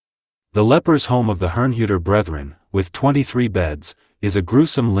 The lepers' home of the Herrnhuter Brethren, with 23 beds, is a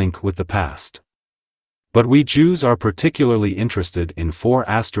gruesome link with the past. But we Jews are particularly interested in 4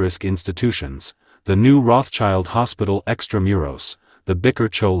 institutions: the new Rothschild Hospital Extramuros, the Bikur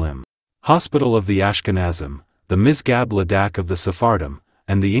Cholim Hospital of the Ashkenazim, the Mizgab Ladak of the Sephardim,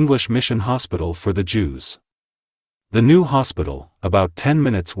 and the English Mission Hospital for the Jews. The new hospital, about 10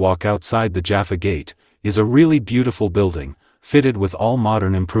 minutes' walk outside the Jaffa Gate, is a really beautiful building, fitted with all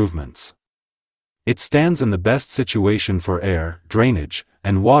modern improvements. It stands in the best situation for air, drainage,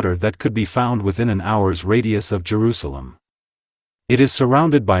 and water that could be found within an hour's radius of Jerusalem. It is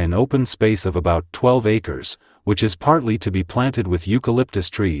surrounded by an open space of about 12 acres, which is partly to be planted with eucalyptus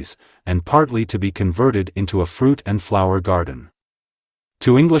trees, and partly to be converted into a fruit and flower garden.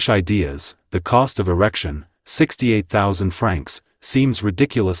 To English ideas, the cost of erection, 68,000 francs, seems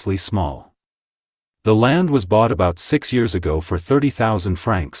ridiculously small. The land was bought about 6 years ago for 30,000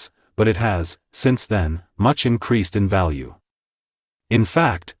 francs, but it has, since then, much increased in value. In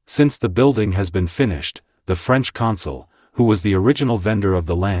fact, since the building has been finished, the French consul, who was the original vendor of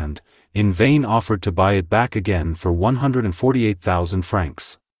the land, in vain offered to buy it back again for 148,000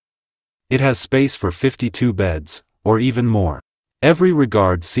 francs. It has space for 52 beds, or even more. Every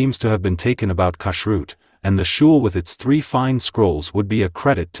regard seems to have been taken about kashrut, and the shul with its 3 fine scrolls would be a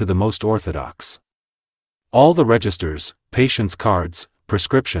credit to the most orthodox. All the registers, patients' cards,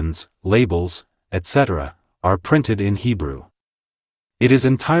 prescriptions, labels, etc., are printed in Hebrew. It is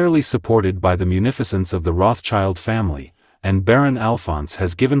entirely supported by the munificence of the Rothschild family, and Baron Alphonse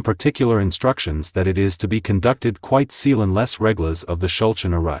has given particular instructions that it is to be conducted quite sealen les reglas of the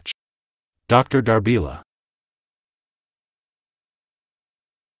Shulchan Aruch. Dr. Darbila.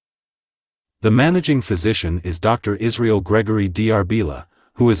 The managing physician is Dr. Israel Gregory Darbila,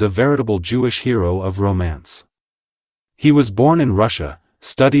 who is a veritable Jewish hero of romance. He was born in Russia,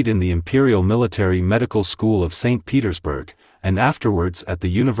 studied in the Imperial Military Medical School of St. Petersburg, and afterwards at the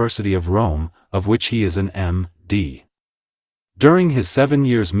University of Rome, of which he is an M.D. During his 7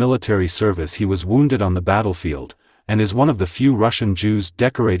 years military service he was wounded on the battlefield, and is one of the few Russian Jews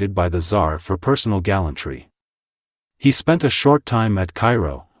decorated by the Tsar for personal gallantry. He spent a short time at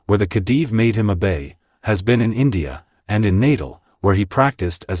Cairo, where the Khedive made him a bey, has been in India, and in Natal, where he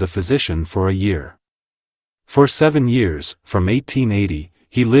practiced as a physician for a year. For 7 years, from 1880,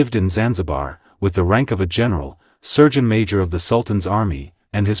 he lived in Zanzibar, with the rank of a general, surgeon major of the Sultan's army,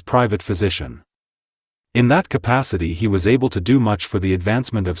 and his private physician. In that capacity he was able to do much for the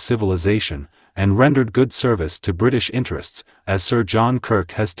advancement of civilization, and rendered good service to British interests, as Sir John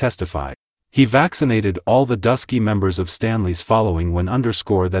Kirk has testified. He vaccinated all the dusky members of Stanley's following when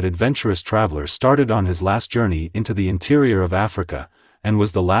underscore that adventurous traveler started on his last journey into the interior of Africa, and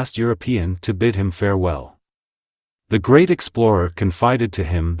was the last European to bid him farewell. The great explorer confided to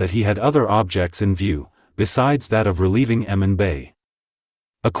him that he had other objects in view, besides that of relieving Emin Bey.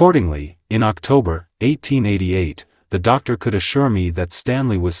 Accordingly, in October, 1888, the doctor could assure me that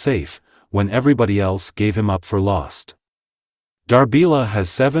Stanley was safe, when everybody else gave him up for lost. Darbila has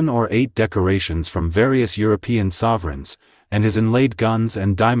 7 or 8 decorations from various European sovereigns, and his inlaid guns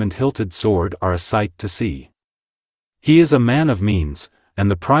and diamond-hilted sword are a sight to see. He is a man of means, and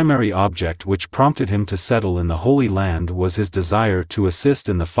the primary object which prompted him to settle in the Holy Land was his desire to assist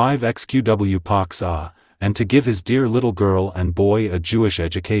in the 5 XQW Pax and to give his dear little girl and boy a Jewish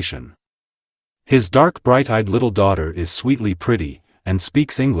education. His dark bright-eyed little daughter is sweetly pretty, and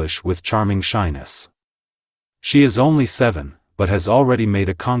speaks English with charming shyness. She is only 7, but has already made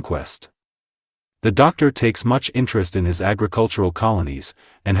a conquest. The doctor takes much interest in his agricultural colonies,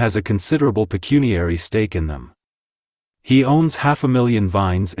 and has a considerable pecuniary stake in them. He owns 500,000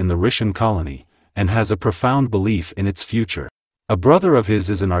 vines in the Rishon colony, and has a profound belief in its future. A brother of his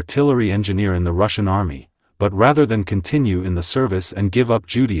is an artillery engineer in the Russian army, but rather than continue in the service and give up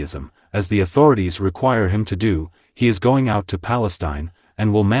Judaism, as the authorities require him to do, he is going out to Palestine,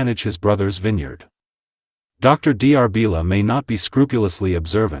 and will manage his brother's vineyard. Dr. Darbila may not be scrupulously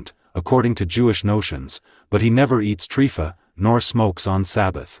observant, according to Jewish notions, but he never eats trifa, nor smokes on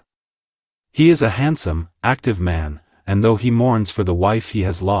Sabbath. He is a handsome, active man, and though he mourns for the wife he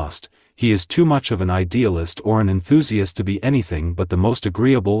has lost, he is too much of an idealist or an enthusiast to be anything but the most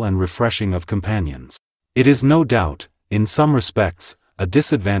agreeable and refreshing of companions. It is no doubt, in some respects, a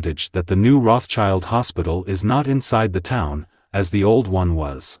disadvantage that the new Rothschild Hospital is not inside the town, as the old one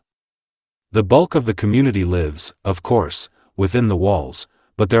was. The bulk of the community lives, of course, within the walls,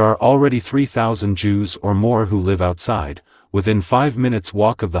 but there are already 3,000 Jews or more who live outside, within 5 minutes'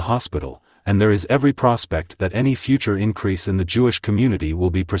 walk of the hospital, and there is every prospect that any future increase in the Jewish community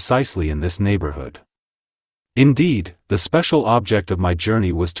will be precisely in this neighborhood. Indeed, the special object of my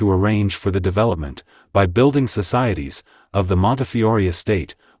journey was to arrange for the development, by building societies, of the Montefiore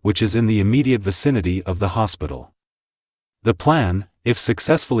estate, which is in the immediate vicinity of the hospital. The plan, if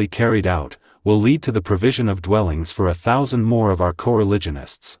successfully carried out, will lead to the provision of dwellings for 1,000 more of our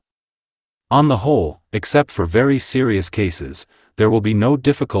co-religionists. On the whole, except for very serious cases, there will be no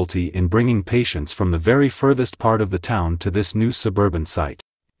difficulty in bringing patients from the very furthest part of the town to this new suburban site.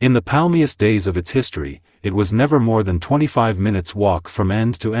 In the palmiest days of its history, it was never more than 25 minutes' walk from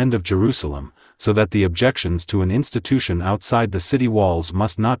end to end of Jerusalem, so that the objections to an institution outside the city walls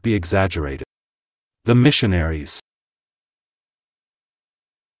must not be exaggerated. The missionaries.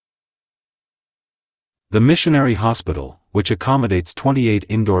 The missionary hospital, which accommodates 28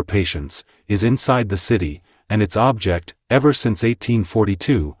 indoor patients, is inside the city, and its object, ever since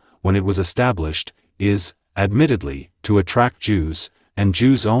 1842, when it was established, is, admittedly, to attract Jews, and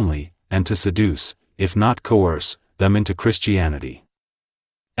Jews only, and to seduce, if not coerce, them into Christianity.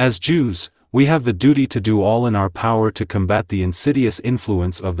 As Jews, we have the duty to do all in our power to combat the insidious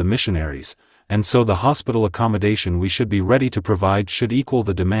influence of the missionaries, and so the hospital accommodation we should be ready to provide should equal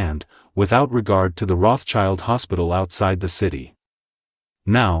the demand, without regard to the Rothschild Hospital outside the city.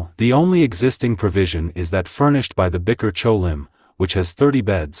 Now, the only existing provision is that furnished by the Bikur Cholim, which has 30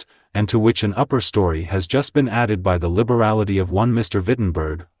 beds, and to which an upper story has just been added by the liberality of one Mr.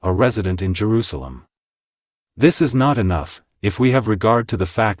 Wittenberg, a resident in Jerusalem. This is not enough, if we have regard to the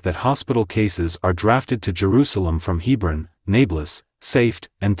fact that hospital cases are drafted to Jerusalem from Hebron, Nablus, Safed,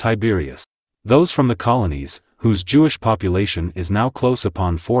 and Tiberias. Those from the colonies, whose Jewish population is now close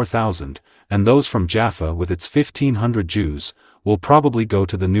upon 4,000, and those from Jaffa with its 1,500 Jews, will probably go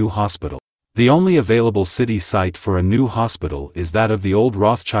to the new hospital. The only available city site for a new hospital is that of the old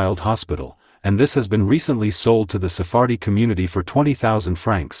Rothschild Hospital, and this has been recently sold to the Sephardi community for 20,000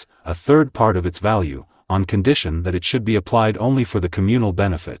 francs, a third part of its value, on condition that it should be applied only for the communal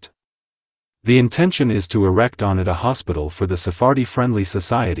benefit. The intention is to erect on it a hospital for the Sephardi-friendly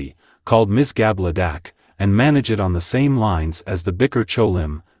society, called Mizgab Dak, and manage it on the same lines as the Bikur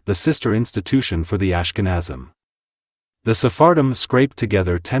Cholim, the sister institution for the Ashkenazim. The Sephardim scraped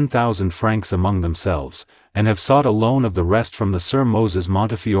together 10,000 francs among themselves, and have sought a loan of the rest from the Sir Moses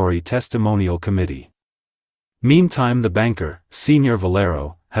Montefiore Testimonial Committee. Meantime the banker, Signor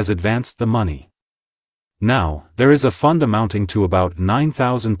Valero, has advanced the money. Now, there is a fund amounting to about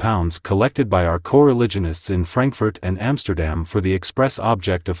 £9,000 collected by our co-religionists in Frankfurt and Amsterdam for the express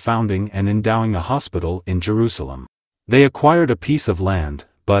object of founding and endowing a hospital in Jerusalem. They acquired a piece of land,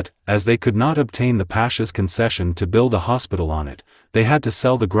 but, as they could not obtain the Pasha's concession to build a hospital on it, they had to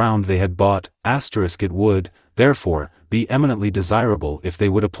sell the ground they had bought. It would, therefore, be eminently desirable if they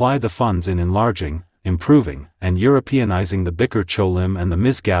would apply the funds in enlarging, improving, and Europeanizing the Bikur Cholim and the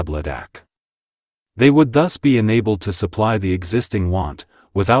Mizgab Dak. They would thus be enabled to supply the existing want,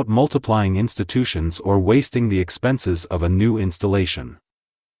 without multiplying institutions or wasting the expenses of a new installation.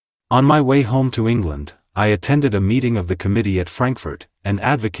 On my way home to England, I attended a meeting of the committee at Frankfurt, and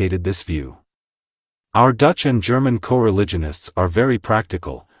advocated this view. Our Dutch and German co-religionists are very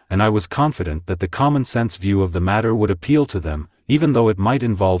practical, and I was confident that the common-sense view of the matter would appeal to them, even though it might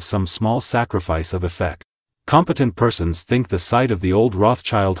involve some small sacrifice of effect. Competent persons think the site of the old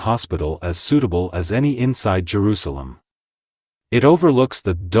Rothschild Hospital as suitable as any inside Jerusalem. It overlooks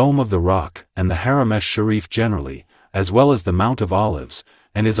the Dome of the Rock and the Haram Sharif generally, as well as the Mount of Olives,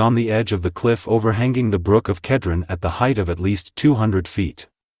 and is on the edge of the cliff overhanging the brook of Kedron at the height of at least 200 feet.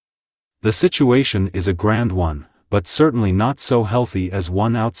 The situation is a grand one, but certainly not so healthy as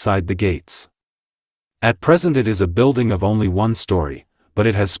one outside the gates. At present it is a building of only one story, but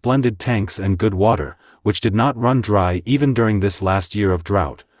it has splendid tanks and good water, which did not run dry even during this last year of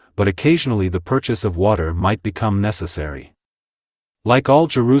drought, but occasionally the purchase of water might become necessary. Like all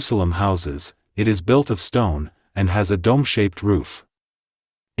Jerusalem houses, it is built of stone, and has a dome-shaped roof.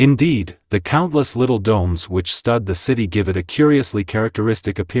 Indeed, the countless little domes which stud the city give it a curiously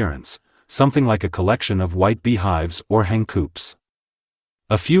characteristic appearance, something like a collection of white beehives or hen coops.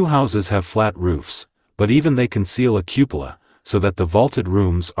 A few houses have flat roofs, but even they conceal a cupola, so that the vaulted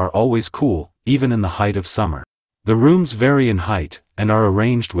rooms are always cool, even in the height of summer. The rooms vary in height, and are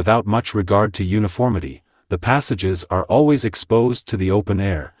arranged without much regard to uniformity. The passages are always exposed to the open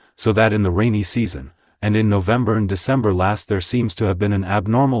air, so that in the rainy season, and in November and December last there seems to have been an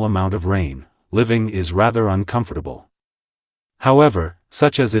abnormal amount of rain, living is rather uncomfortable. However,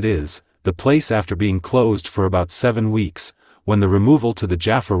 such as it is, the place after being closed for about 7 weeks, when the removal to the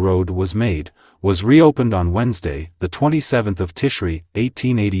Jaffa Road was made, was reopened on Wednesday, the 27th of Tishri,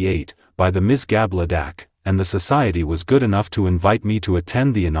 1888, by the Mizgab Dak, and the society was good enough to invite me to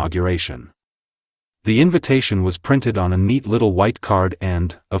attend the inauguration. The invitation was printed on a neat little white card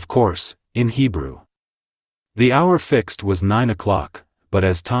and, of course, in Hebrew. The hour fixed was 9 o'clock, but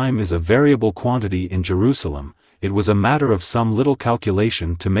as time is a variable quantity in Jerusalem, it was a matter of some little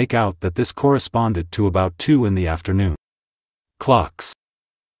calculation to make out that this corresponded to about 2 in the afternoon. Clocks.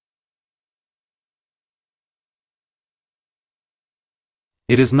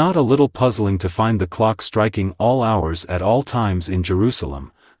 It is not a little puzzling to find the clock striking all hours at all times in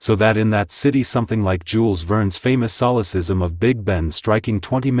Jerusalem, so that in that city something like Jules Verne's famous solecism of Big Ben striking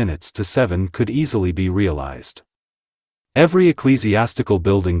 20 minutes to 7 could easily be realized. Every ecclesiastical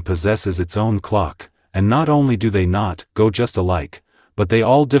building possesses its own clock, and not only do they not go just alike, but they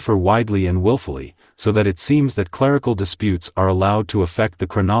all differ widely and willfully, so that it seems that clerical disputes are allowed to affect the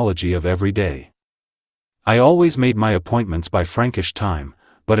chronology of every day. I always made my appointments by Frankish time,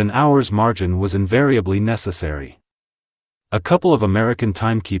 but an hour's margin was invariably necessary. A couple of American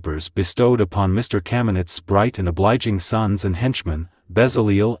timekeepers bestowed upon Mr. Kamenetz's bright and obliging sons and henchmen,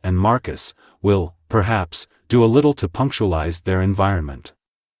 Bezaleel and Marcus, will, perhaps, do a little to punctualize their environment.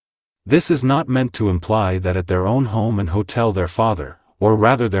 This is not meant to imply that at their own home and hotel their father, or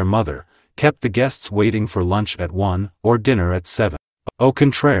rather their mother, kept the guests waiting for lunch at 1, or dinner at 7. Au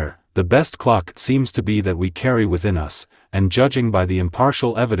contraire, the best clock seems to be that we carry within us, and judging by the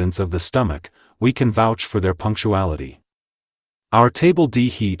impartial evidence of the stomach, we can vouch for their punctuality. Our table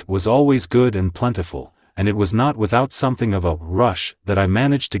d'hôte was always good and plentiful, and it was not without something of a rush that I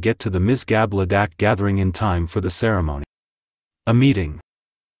managed to get to the Mizgab Dak gathering in time for the ceremony. A meeting.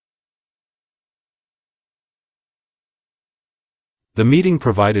 The meeting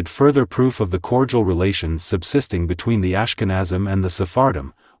provided further proof of the cordial relations subsisting between the Ashkenazim and the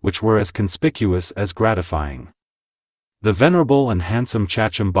Sephardim, which were as conspicuous as gratifying. The venerable and handsome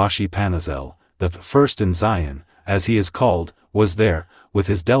Chacham Bashi Panazel, the first in Zion, as he is called, was there, with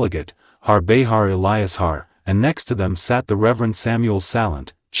his delegate, Har Behar Elias Har, and next to them sat the Reverend Samuel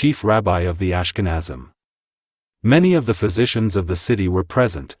Salant, chief rabbi of the Ashkenazim. Many of the physicians of the city were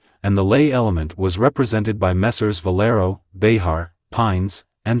present, and the lay element was represented by Messrs. Valero, Behar, Pines,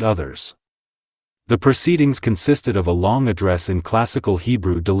 and others. The proceedings consisted of a long address in classical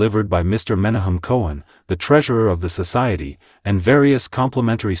Hebrew delivered by Mr. Menahem Cohen, the treasurer of the society, and various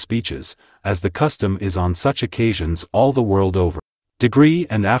complimentary speeches, as the custom is on such occasions all the world over. Degree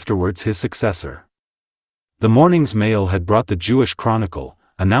and afterwards his successor. The morning's mail had brought the Jewish Chronicle,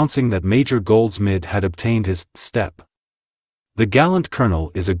 announcing that Major Goldsmid had obtained his step. The gallant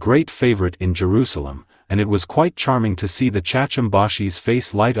colonel is a great favorite in Jerusalem, and it was quite charming to see the Chacham-Bashi's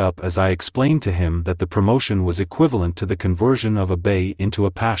face light up as I explained to him that the promotion was equivalent to the conversion of a bey into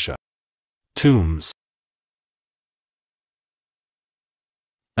a pasha. Tombs.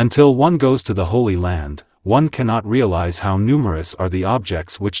 Until one goes to the Holy Land, one cannot realize how numerous are the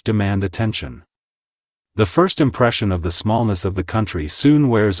objects which demand attention. The first impression of the smallness of the country soon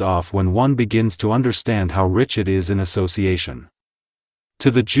wears off when one begins to understand how rich it is in association.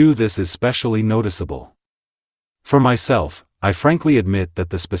 To the Jew this is specially noticeable. For myself, I frankly admit that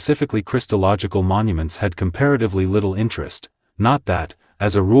the specifically Christological monuments had comparatively little interest, not that,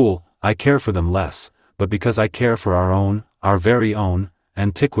 as a rule, I care for them less, but because I care for our very own,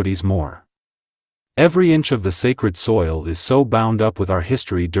 antiquities more. Every inch of the sacred soil is so bound up with our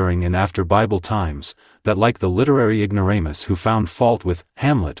history during and after Bible times, that like the literary ignoramus who found fault with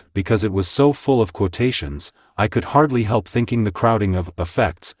Hamlet because it was so full of quotations, I could hardly help thinking the crowding of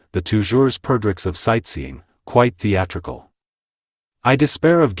effects, the toujours perdrix of sightseeing, quite theatrical. I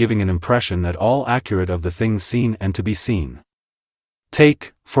despair of giving an impression at all accurate of the things seen and to be seen.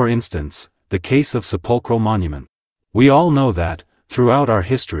 Take, for instance, the case of sepulchral monument. We all know that, throughout our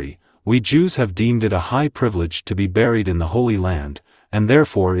history, we Jews have deemed it a high privilege to be buried in the Holy Land, and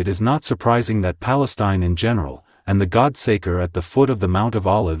therefore it is not surprising that Palestine in general, and the Godsaker at the foot of the Mount of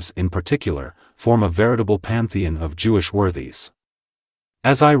Olives in particular, form a veritable pantheon of Jewish worthies.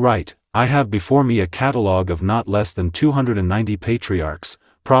 As I write, I have before me a catalogue of not less than 290 patriarchs,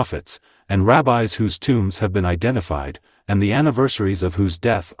 prophets, and rabbis whose tombs have been identified, and the anniversaries of whose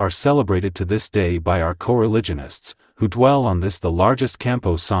death are celebrated to this day by our co-religionists, who dwell on this the largest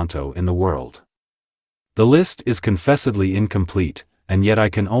Campo Santo in the world. The list is confessedly incomplete, and yet I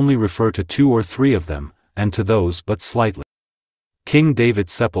can only refer to 2 or 3 of them, and to those but slightly. King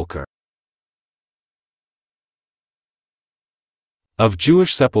David's sepulchre. Of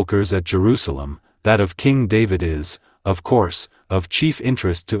Jewish sepulchres at Jerusalem, that of King David is, of course, of chief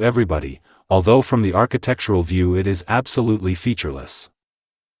interest to everybody, although from the architectural view it is absolutely featureless.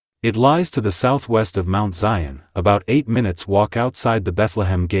 It lies to the southwest of Mount Zion, about 8 minutes' walk outside the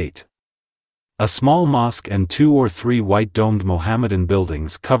Bethlehem Gate. A small mosque and 2 or 3 white-domed Mohammedan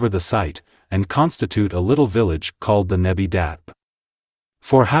buildings cover the site, and constitute a little village called the Nebi Dat.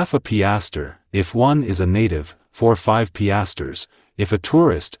 For half a piastre, if one is a native, for 5 piastres, if a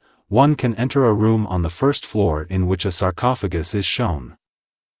tourist, one can enter a room on the first floor in which a sarcophagus is shown.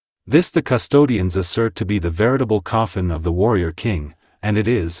 This the custodians assert to be the veritable coffin of the warrior king, and it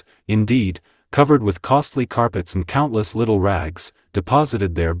is, indeed, covered with costly carpets and countless little rags,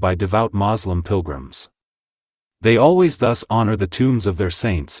 deposited there by devout Moslem pilgrims. They always thus honor the tombs of their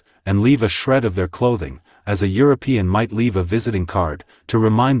saints, and leave a shred of their clothing, as a European might leave a visiting card, to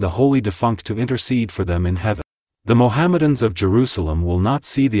remind the holy defunct to intercede for them in heaven. The Mohammedans of Jerusalem will not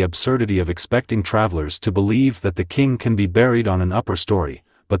see the absurdity of expecting travelers to believe that the king can be buried on an upper story,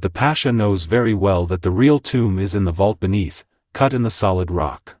 but the Pasha knows very well that the real tomb is in the vault beneath, cut in the solid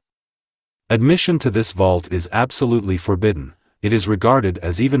rock. Admission to this vault is absolutely forbidden. It is regarded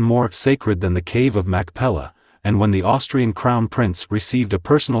as even more sacred than the cave of Machpelah, and when the Austrian crown prince received a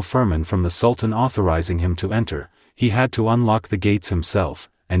personal firman from the Sultan authorizing him to enter, he had to unlock the gates himself,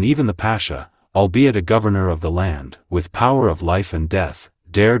 and even the Pasha, albeit a governor of the land, with power of life and death,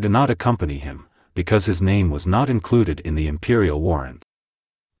 dared not accompany him, because his name was not included in the imperial warrant.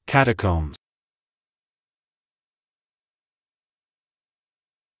 Catacombs.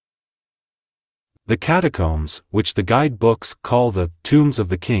 The catacombs, which the guide-books call the tombs of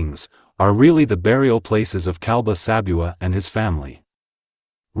the kings, are really the burial places of Kalba Sabua and his family.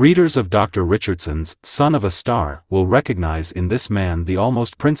 Readers of Dr. Richardson's Son of a Star will recognize in this man the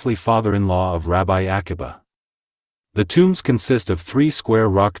almost princely father-in-law of Rabbi Akiba. The tombs consist of 3 square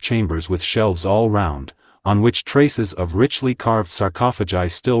rock chambers with shelves all round, on which traces of richly carved sarcophagi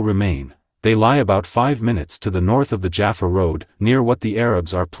still remain. They lie about 5 minutes to the north of the Jaffa Road, near what the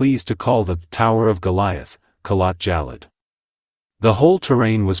Arabs are pleased to call the Tower of Goliath, Kalat Jalad. The whole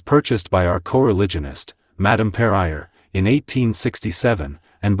terrain was purchased by our co-religionist, Madame Perrier, in 1867,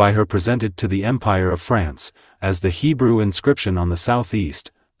 and by her presented to the Empire of France, as the Hebrew inscription on the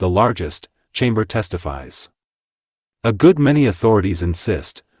southeast, the largest, chamber testifies. A good many authorities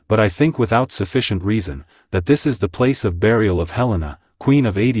insist, but I think without sufficient reason, that this is the place of burial of Helena, queen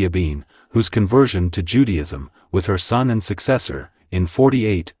of Adiabene, whose conversion to Judaism, with her son and successor, in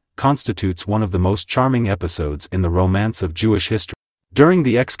 48, constitutes one of the most charming episodes in the romance of Jewish history. During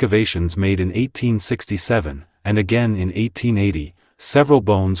the excavations made in 1867, and again in 1880, several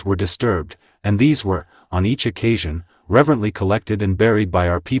bones were disturbed, and these were, on each occasion, reverently collected and buried by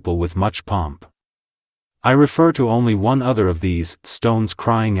our people with much pomp. I refer to only one other of these stones,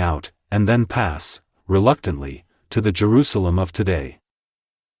 crying out, and then pass, reluctantly, to the Jerusalem of today.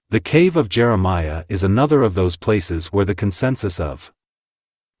 The Cave of Jeremiah is another of those places where the consensus of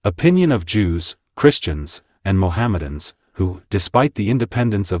opinion of Jews, Christians, and Mohammedans, who, despite the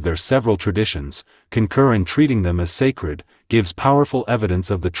independence of their several traditions, concur in treating them as sacred, gives powerful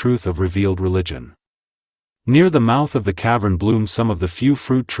evidence of the truth of revealed religion. Near the mouth of the cavern bloom some of the few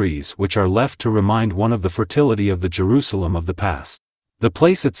fruit trees which are left to remind one of the fertility of the Jerusalem of the past. The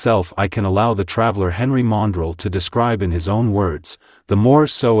place itself I can allow the traveler Henry Mondrel to describe in his own words, the more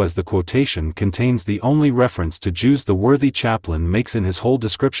so as the quotation contains the only reference to Jews the worthy chaplain makes in his whole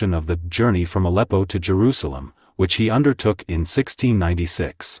description of the journey from Aleppo to Jerusalem, which he undertook in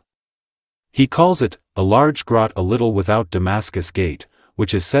 1696. He calls it, a large grot a little without Damascus Gate,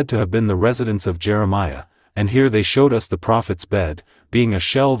 which is said to have been the residence of Jeremiah, and here they showed us the prophet's bed, being a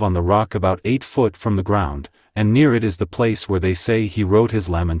shelve on the rock about 8 foot from the ground, and near it is the place where they say he wrote his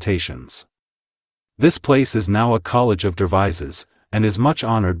Lamentations. This place is now a college of dervises, and is much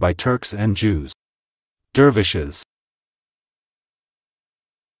honored by Turks and Jews. Dervishes.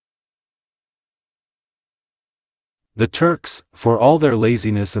 The Turks, for all their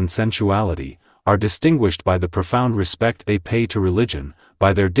laziness and sensuality, are distinguished by the profound respect they pay to religion,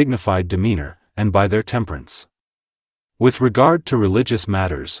 by their dignified demeanor, and by their temperance. With regard to religious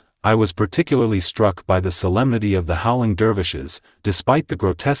matters, I was particularly struck by the solemnity of the howling dervishes, despite the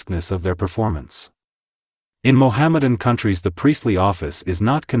grotesqueness of their performance. In Mohammedan countries the priestly office is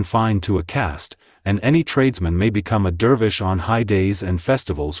not confined to a caste, and any tradesman may become a dervish on high days and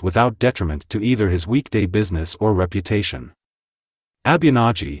festivals without detriment to either his weekday business or reputation.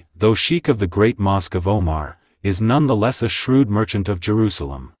 Abyanaji, though sheikh of the great mosque of Omar, is none the less a shrewd merchant of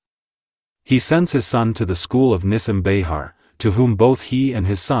Jerusalem. He sends his son to the school of Nissim Behar, to whom both he and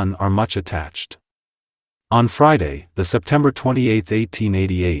his son are much attached. On Friday, the September 28,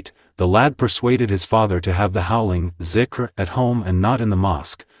 1888, the lad persuaded his father to have the howling zikr at home and not in the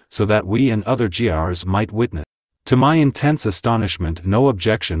mosque, so that we and other Jiars might witness. To my intense astonishment no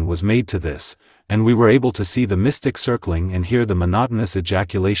objection was made to this, and we were able to see the mystic circling and hear the monotonous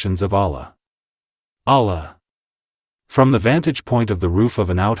ejaculations of Allah. Allah! From the vantage point of the roof of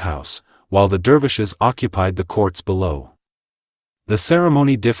an outhouse, while the dervishes occupied the courts below. The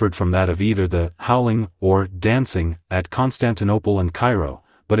ceremony differed from that of either the howling or dancing at Constantinople and Cairo,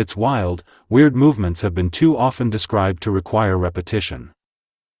 but its wild, weird movements have been too often described to require repetition.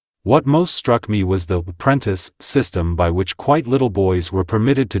 What most struck me was the apprentice system by which quite little boys were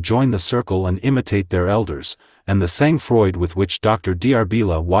permitted to join the circle and imitate their elders, and the sang-froid with which Dr.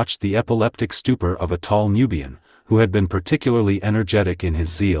 Diarbila watched the epileptic stupor of a tall Nubian, who had been particularly energetic in his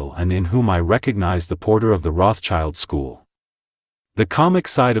zeal and in whom I recognized the porter of the Rothschild school. The comic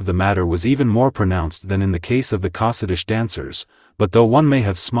side of the matter was even more pronounced than in the case of the Casidish dancers, but though one may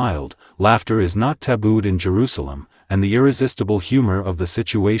have smiled, laughter is not tabooed in Jerusalem, and the irresistible humor of the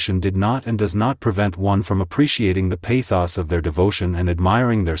situation did not and does not prevent one from appreciating the pathos of their devotion and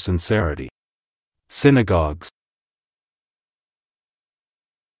admiring their sincerity. Synagogues.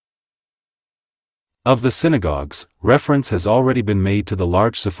 Of the synagogues, reference has already been made to the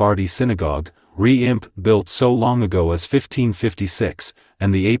large Sephardi synagogue, built so long ago as 1556,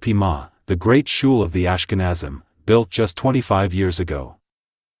 and the Apimah, the great shul of the Ashkenazim, built just 25 years ago.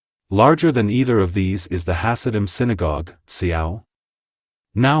 Larger than either of these is the Hasidim synagogue, Tsiau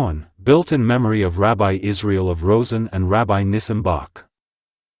Nauen, built in memory of Rabbi Israel of Rosen and Rabbi Nissim Bach.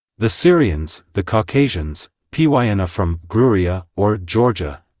 The Syrians, the Caucasians, Pyana from Gruria or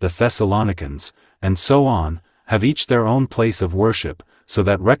Georgia, the Thessalonians, and so on, have each their own place of worship, so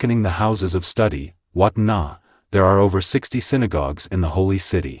that reckoning the houses of study, Watna, there are over 60 synagogues in the Holy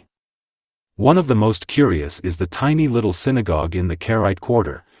City. One of the most curious is the tiny little synagogue in the Karaite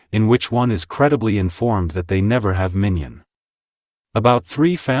quarter, in which one is credibly informed that they never have minyan. About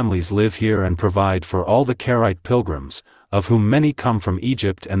 3 families live here and provide for all the Karaite pilgrims, of whom many come from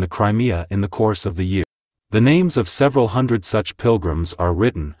Egypt and the Crimea in the course of the year. The names of several hundred such pilgrims are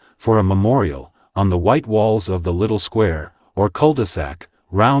written, for a memorial, on the white walls of the little square, or cul-de-sac,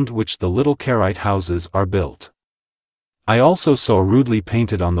 round which the little Karaite houses are built. I also saw rudely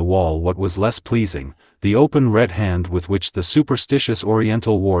painted on the wall what was less pleasing, the open red hand with which the superstitious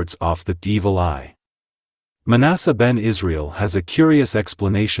Oriental wards off the evil eye. Manasseh ben Israel has a curious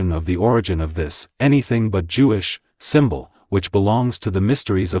explanation of the origin of this anything but Jewish symbol, which belongs to the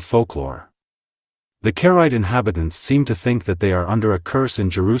mysteries of folklore. The Karaite inhabitants seem to think that they are under a curse in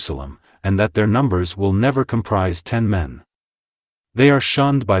Jerusalem, and that their numbers will never comprise 10 men. They are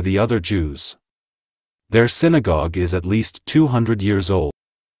shunned by the other Jews. Their synagogue is at least 200 years old.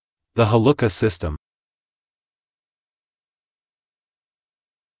 The halukah system.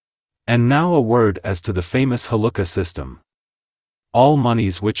 And now a word as to the famous halukah system. All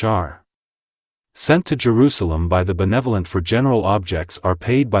monies which are sent to Jerusalem by the benevolent for general objects are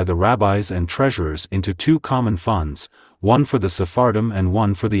paid by the rabbis and treasurers into 2 common funds, one for the Sephardim and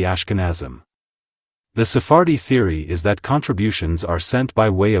one for the Ashkenazim. The Sephardi theory is that contributions are sent by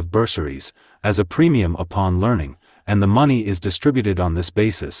way of bursaries, as a premium upon learning, and the money is distributed on this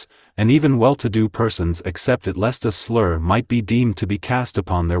basis, and even well-to-do persons accept it lest a slur might be deemed to be cast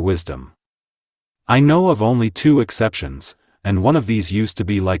upon their wisdom. I know of only 2 exceptions, and one of these used to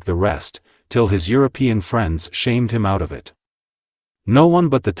be like the rest, till his European friends shamed him out of it. No one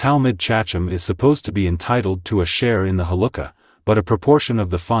but the Talmid Chacham is supposed to be entitled to a share in the halukah, but a proportion of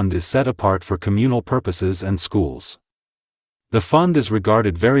the fund is set apart for communal purposes and schools. The fund is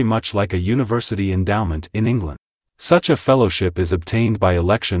regarded very much like a university endowment in England. Such a fellowship is obtained by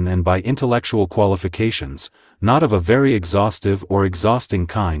election and by intellectual qualifications, not of a very exhaustive or exhausting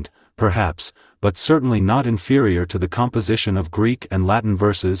kind, perhaps, but certainly not inferior to the composition of Greek and Latin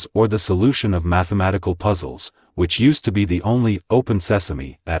verses or the solution of mathematical puzzles, which used to be the only open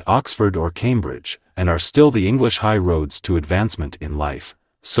sesame at Oxford or Cambridge, and are still the English high roads to advancement in life,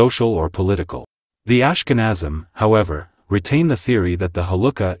 social or political. The Ashkenazim, however, retain the theory that the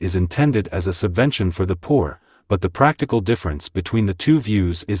halukah is intended as a subvention for the poor, but the practical difference between the 2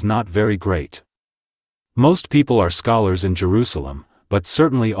 views is not very great. Most people are scholars in Jerusalem, but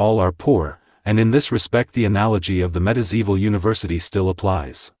certainly all are poor, and in this respect the analogy of the medieval university still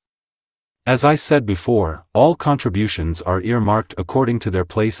applies. As I said before, all contributions are earmarked according to their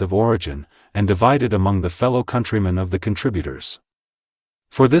place of origin, and divided among the fellow countrymen of the contributors.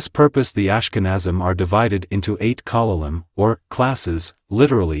 For this purpose the Ashkenazim are divided into 8 kolalim, or classes,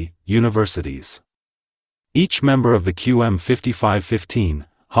 literally, universities. Each member of the QM 5515,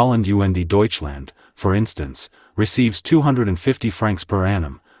 Holland und Deutschland, for instance, receives 250 francs per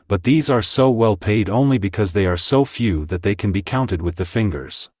annum, but these are so well paid only because they are so few that they can be counted with the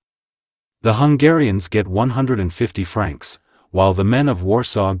fingers. The Hungarians get 150 francs, while the men of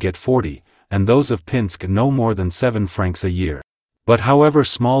Warsaw get 40, and those of Pinsk no more than 7 francs a year. But however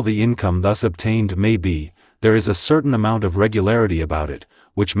small the income thus obtained may be, there is a certain amount of regularity about it,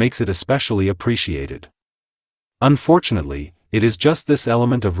 which makes it especially appreciated. Unfortunately, it is just this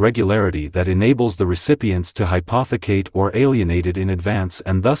element of regularity that enables the recipients to hypothecate or alienate it in advance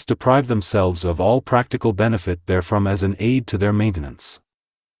and thus deprive themselves of all practical benefit therefrom as an aid to their maintenance.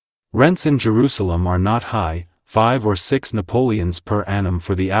 Rents in Jerusalem are not high, 5 or 6 Napoleons per annum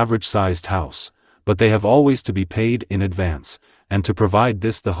for the average-sized house, but they have always to be paid in advance, and to provide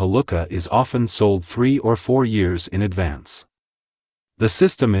this the halukah is often sold 3 or 4 years in advance. The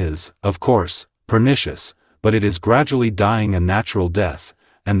system is, of course, pernicious, but it is gradually dying a natural death,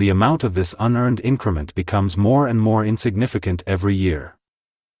 and the amount of this unearned increment becomes more and more insignificant every year.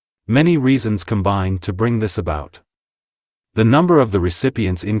 Many reasons combine to bring this about. The number of the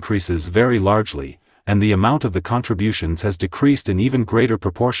recipients increases very largely, and the amount of the contributions has decreased in even greater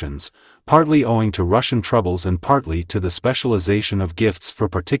proportions, partly owing to Russian troubles and partly to the specialization of gifts for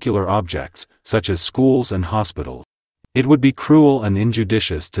particular objects, such as schools and hospitals. It would be cruel and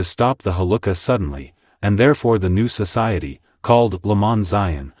injudicious to stop the halukah suddenly, and therefore the new society, called Lemon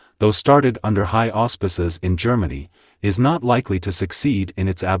Zion, though started under high auspices in Germany, is not likely to succeed in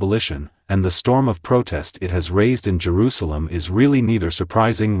its abolition, and the storm of protest it has raised in Jerusalem is really neither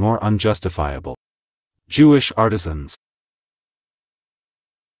surprising nor unjustifiable. Jewish artisans.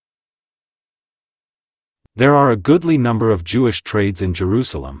 There are a goodly number of Jewish trades in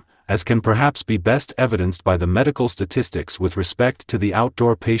Jerusalem, as can perhaps be best evidenced by the medical statistics with respect to the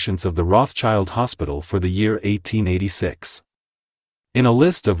outdoor patients of the Rothschild Hospital for the year 1886. In a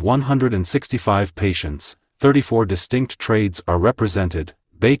list of 165 patients, 34 distinct trades are represented: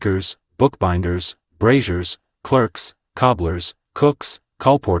 bakers, bookbinders, braziers, clerks, cobblers, cooks,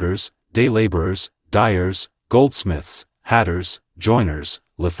 colporteurs, day laborers, dyers, goldsmiths, hatters, joiners,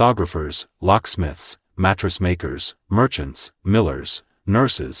 lithographers, locksmiths, mattress makers, merchants, millers,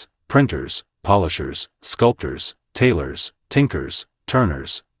 nurses, printers, polishers, sculptors, tailors, tinkers,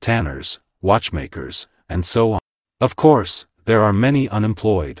 turners, tanners, watchmakers, and so on. Of course, there are many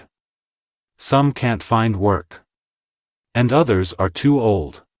unemployed. Some can't find work. And others are too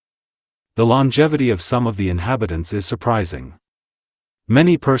old. The longevity of some of the inhabitants is surprising.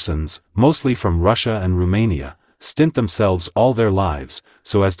 Many persons, mostly from Russia and Romania, stint themselves all their lives,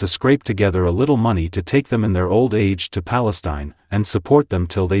 so as to scrape together a little money to take them in their old age to Palestine, and support them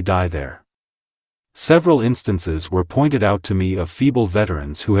till they die there. Several instances were pointed out to me of feeble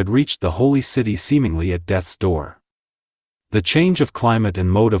veterans who had reached the holy city seemingly at death's door. The change of climate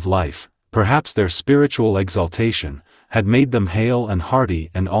and mode of life, perhaps their spiritual exaltation, had made them hale and hearty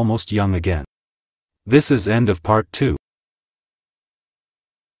and almost young again. This is end of part 2.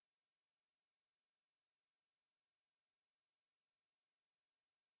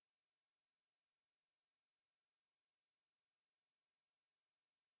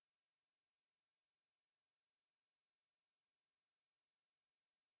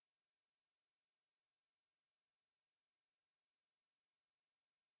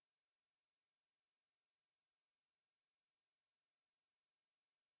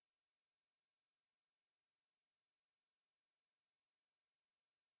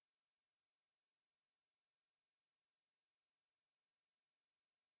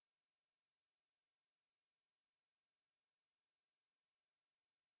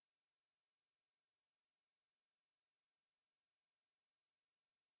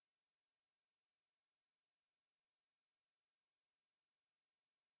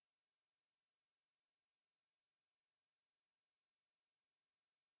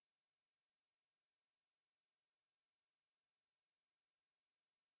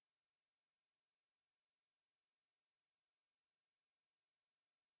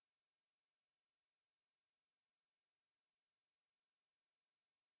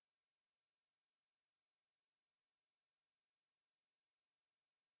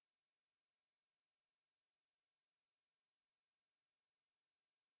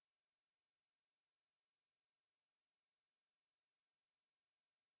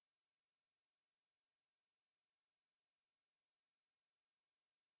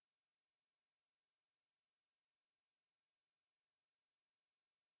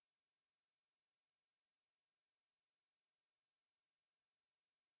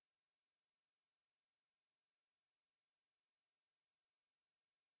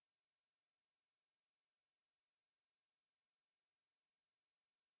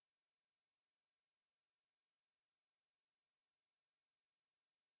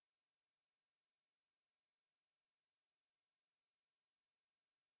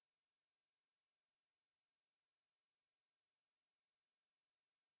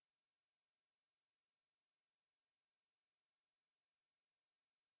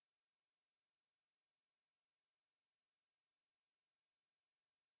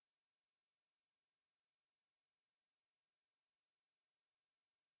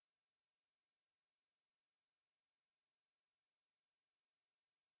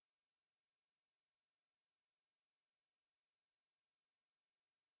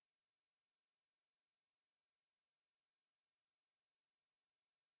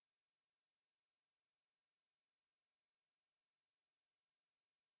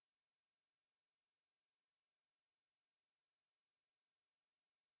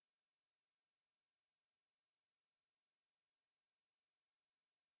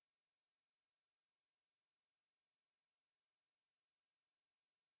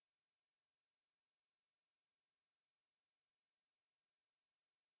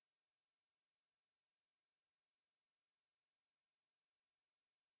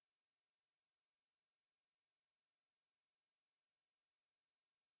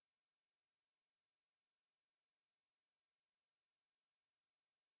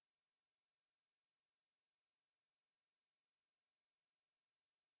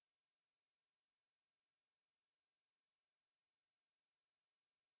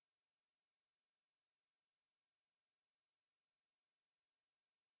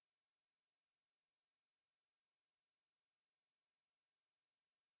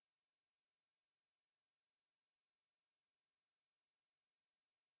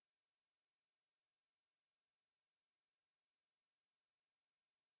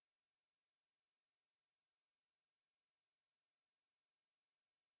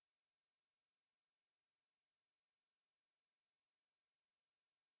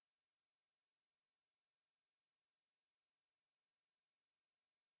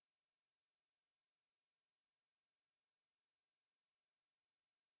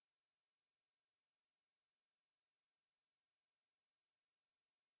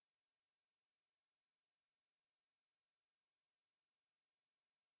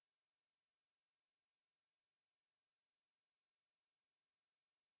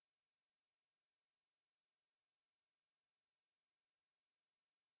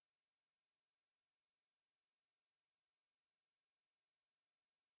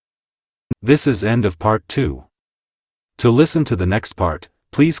 This is end of part 2. To listen to the next part,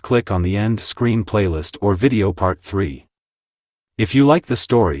 please click on the end screen playlist or video part 3. If you like the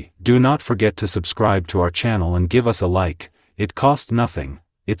story, do not forget to subscribe to our channel and give us a like. It costs nothing,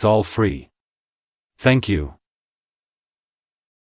 it's all free. Thank you.